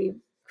totally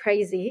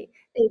crazy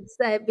is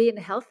being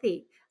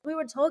healthy. We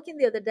were talking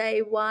the other day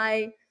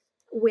why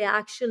we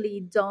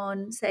actually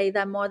don't say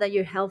that more that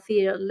you're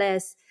healthy or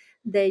less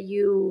that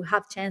you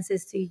have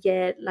chances to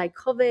get like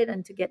COVID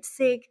and to get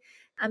sick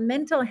and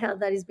mental health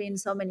that is being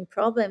so many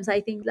problems.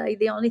 I think like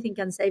the only thing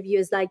can save you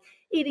is like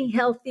eating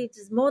healthy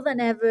just more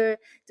than ever,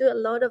 do a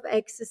lot of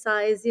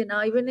exercise,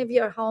 even if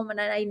you're home. And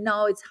I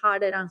know it's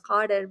harder and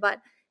harder, but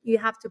you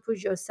have to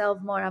push yourself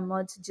more and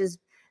more to just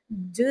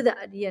do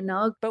that.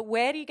 But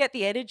where do you get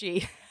the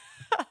energy?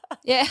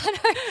 Yeah, I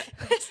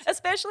know.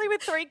 Especially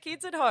with 3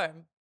 kids at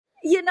home.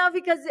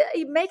 Because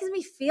it makes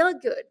me feel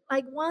good.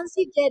 Like once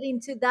you get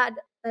into that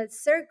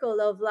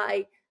circle of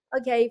like,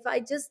 okay, if I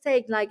just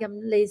take like at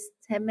least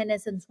 10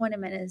 minutes and 20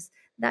 minutes,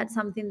 that's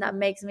something that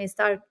makes me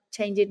start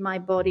changing my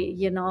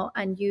body,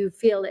 and you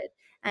feel it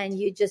and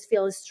you just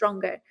feel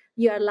stronger.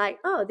 You're like,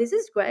 oh, this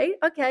is great.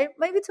 Okay,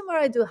 maybe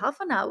tomorrow I do half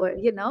an hour,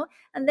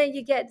 and then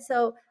you get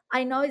so.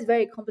 I know it's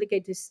very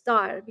complicated to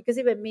start because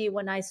even me,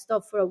 when I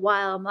stop for a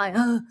while, I'm like,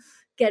 oh,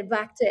 get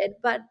back to it.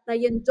 But like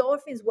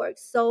endorphins work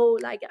so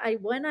like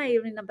when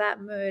I'm in a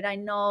bad mood, I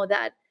know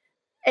that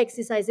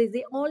exercise is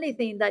the only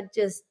thing that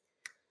just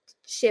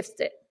shifts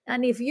it.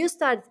 And if you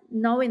start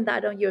knowing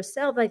that on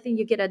yourself, I think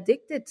you get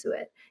addicted to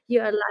it.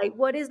 You're like,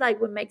 what is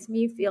like what makes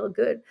me feel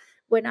good?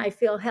 When I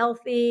feel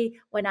healthy,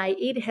 when I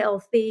eat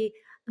healthy,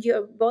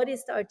 your body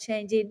start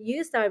changing,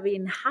 you start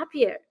being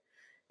happier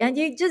and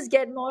you just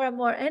get more and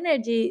more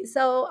energy.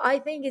 So I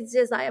think it's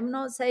just, I am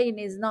not saying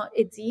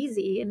it's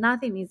easy,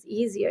 nothing is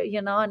easier,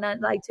 and I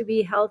like to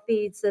be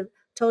healthy, it's a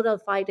total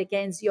fight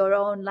against your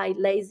own like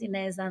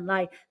laziness and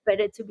like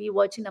better to be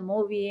watching a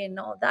movie and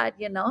all that.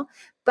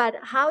 But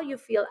how you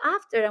feel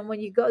after, and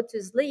when you go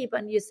to sleep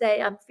and you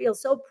say, I feel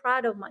so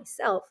proud of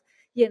myself,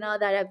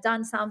 that I've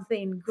done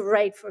something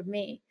great for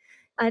me.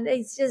 And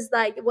it's just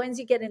like once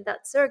you get in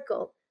that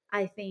circle,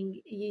 I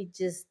think you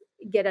just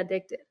get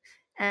addicted.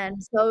 And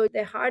so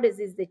the hardest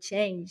is the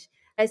change.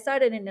 I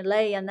started in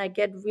LA and I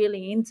get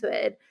really into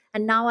it.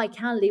 And now I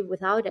can't live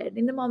without it.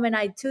 In the moment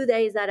 2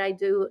 days that I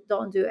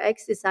don't do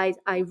exercise,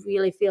 I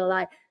really feel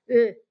like,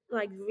 ugh,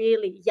 like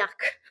really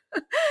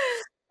yuck.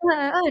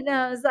 I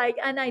know. It's like,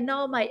 and I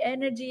know my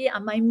energy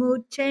and my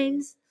mood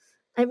change.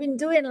 I've been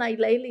doing like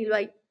lately,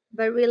 like,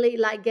 but really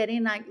like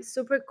getting like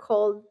super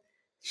cold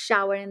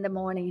shower in the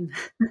morning.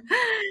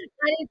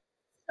 And it's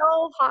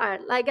so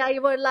hard. Like I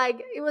would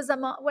like it was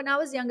when I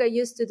was younger, I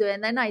used to do it,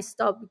 and then I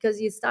stopped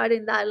because you start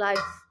in that like,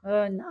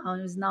 oh no,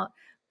 it's not.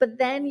 But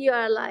then you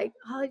are like,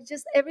 oh,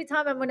 just every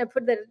time I'm gonna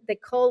put the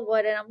cold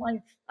water, and I'm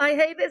like, I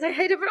hate this, I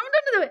hate it, but I'm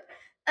gonna do it.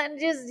 And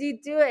just you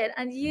do it,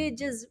 and you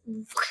just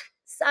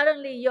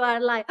suddenly you are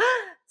like,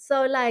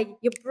 so like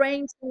your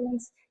brain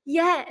turns,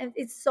 yeah, and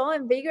it's so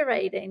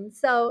invigorating.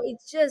 So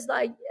it's just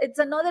like it's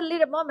another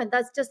little moment.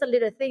 That's just a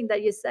little thing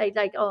that you say,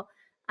 like, oh,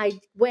 I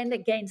went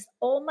against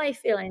all my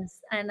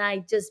feelings and I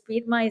just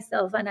beat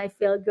myself and I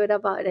feel good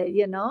about it.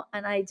 And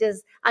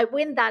I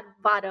win that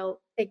battle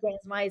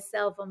against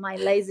myself and my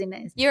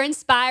laziness. You're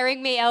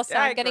inspiring me, Elsa.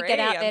 I I'm going to agree. get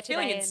out I'm there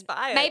feeling today.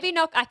 inspired. Maybe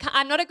not.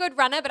 I'm not a good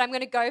runner, but I'm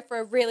going to go for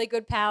a really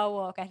good power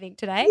walk, I think,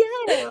 today.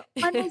 Yeah.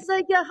 And it's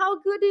like, yeah,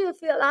 how good do you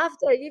feel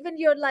after? Even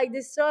you're like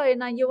destroyed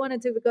and you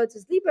wanted to go to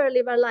sleep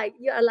early, but like,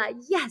 you're like,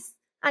 yes,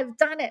 I've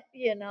done it.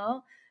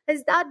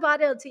 It's that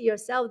battle to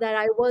yourself that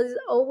I was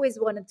always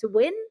wanted to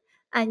win.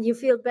 And you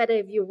feel better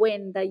if you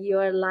win that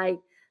you're like,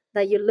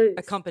 that you lose.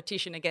 A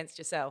competition against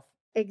yourself.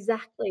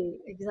 Exactly,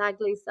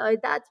 exactly. So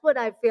that's what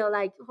I feel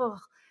like. Oh,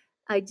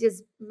 I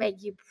just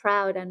make you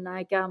proud and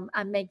like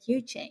I make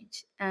you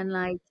change. And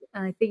like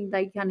I think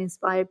that can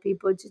inspire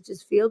people to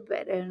just feel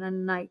better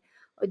and like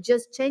or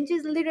just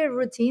changes little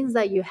routines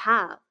that you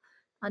have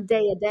on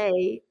day a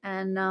day.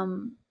 And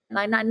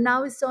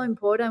now it's so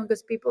important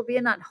because people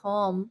being at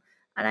home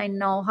and I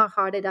know how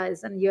hard it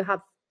is and you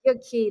have your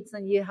kids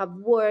and you have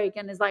work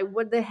and it's like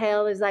what the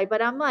hell is like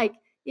but I'm like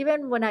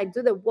even when I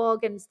do the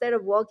walk, instead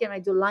of walking, I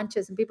do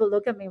lunches, and people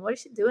look at me, what is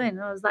she doing?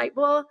 And I was like,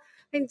 well,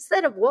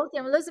 instead of walking,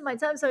 I'm losing my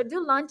time. So I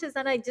do lunches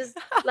and I just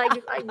like,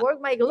 I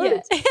work my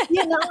glutes,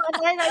 Yeah. and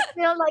then I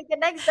feel like the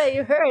next day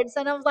it hurts.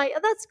 And I was like, oh,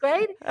 that's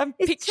great. I'm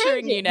It's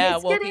picturing you changing. now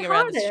It's walking getting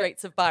around the harder.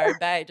 streets of Byron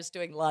Bay just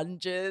doing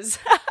lunges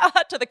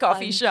to the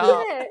coffee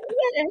shop. Yeah.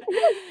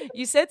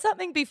 You said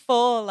something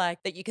before,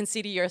 like that you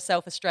consider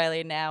yourself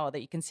Australian now, or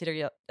that you consider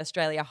your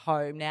Australia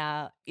home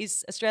now.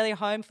 Is Australia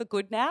home for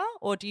good now,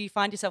 or do you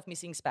find yourself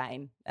missing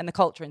Spain and the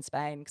culture in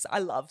Spain? Because I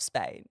love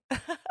Spain.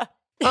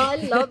 I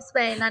love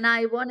Spain, and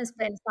I want to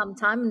spend some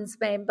time in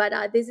Spain, but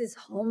this is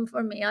home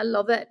for me. I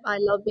love it. I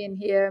love being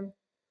here.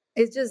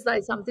 It's just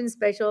like something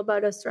special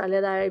about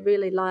Australia that I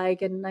really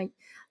like, and like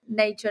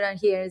nature and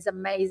here is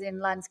amazing.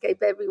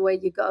 Landscape everywhere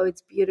you go,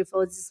 it's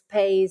beautiful. It's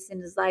space,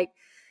 and it's like,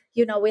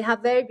 we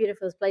have very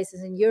beautiful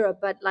places in Europe,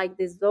 but like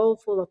this all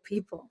full of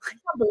people. I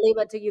can't believe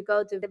it till you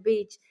go to the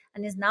beach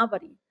and it's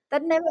nobody.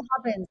 That never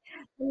happens.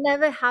 It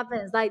never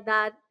happens like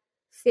that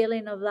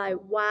feeling of like,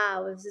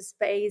 wow, it's a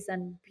space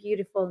and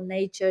beautiful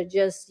nature,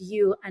 just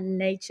you and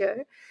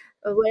nature.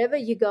 Wherever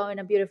you go in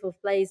a beautiful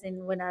place,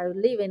 and when I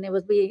live in, it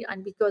would be,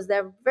 and because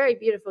they're very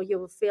beautiful, you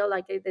will feel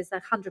like there's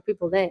 100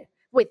 people there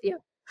with you.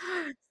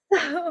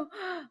 So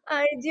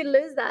I do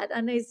lose that,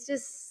 and it's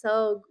just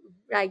so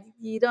like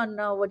you don't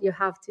know what you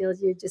have till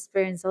you just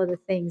experience all the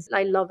things.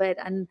 I love it,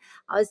 and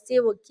I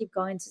still will keep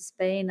going to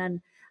Spain and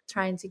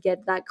trying to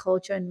get that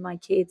culture in my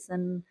kids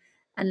and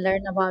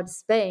learn about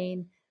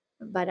Spain.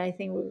 But I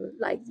think we will,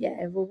 like,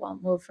 we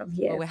won't move from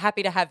here. Well, we're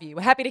happy to have you.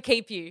 We're happy to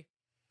keep you.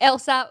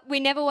 Elsa, we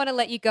never want to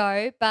let you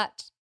go,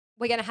 but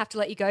we're going to have to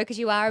let you go because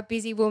you are a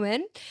busy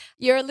woman.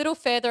 You're a little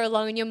further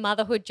along in your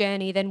motherhood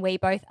journey than we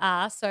both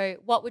are. So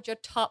what would your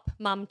top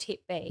mum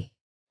tip be?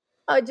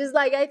 Oh, just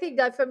like, I think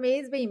that for me,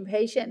 it's being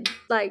patient.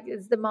 Like,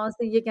 it's the most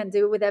thing you can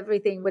do with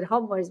everything, with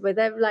homework, with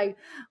like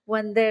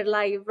when they're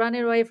like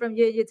running away from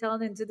you, you tell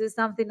them to do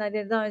something like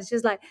that. No, it's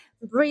just like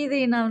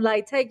breathing and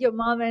like take your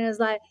moment. It's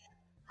like,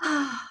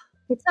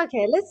 it's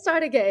okay. Let's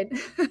start again.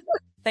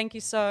 Thank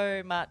you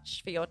so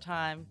much for your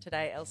time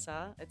today,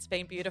 Elsa. It's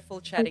been beautiful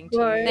chatting to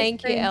course. you.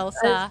 Thank you, Thanks.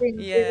 Elsa. It's been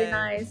really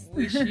nice.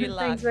 Wish you luck.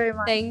 Thanks very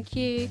much. Thank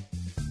you.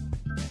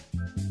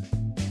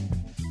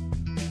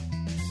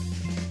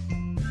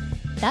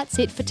 That's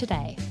it for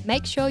today.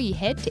 Make sure you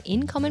head to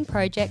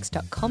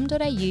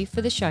incommonprojects.com.au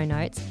for the show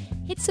notes,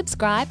 hit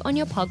subscribe on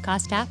your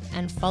podcast app,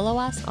 and follow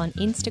us on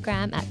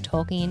Instagram at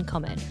Talking in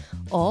Common.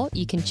 Or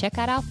you can check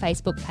out our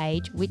Facebook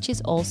page, which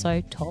is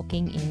also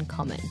Talking in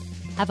Common.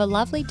 Have a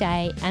lovely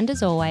day, and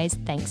as always,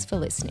 thanks for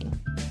listening.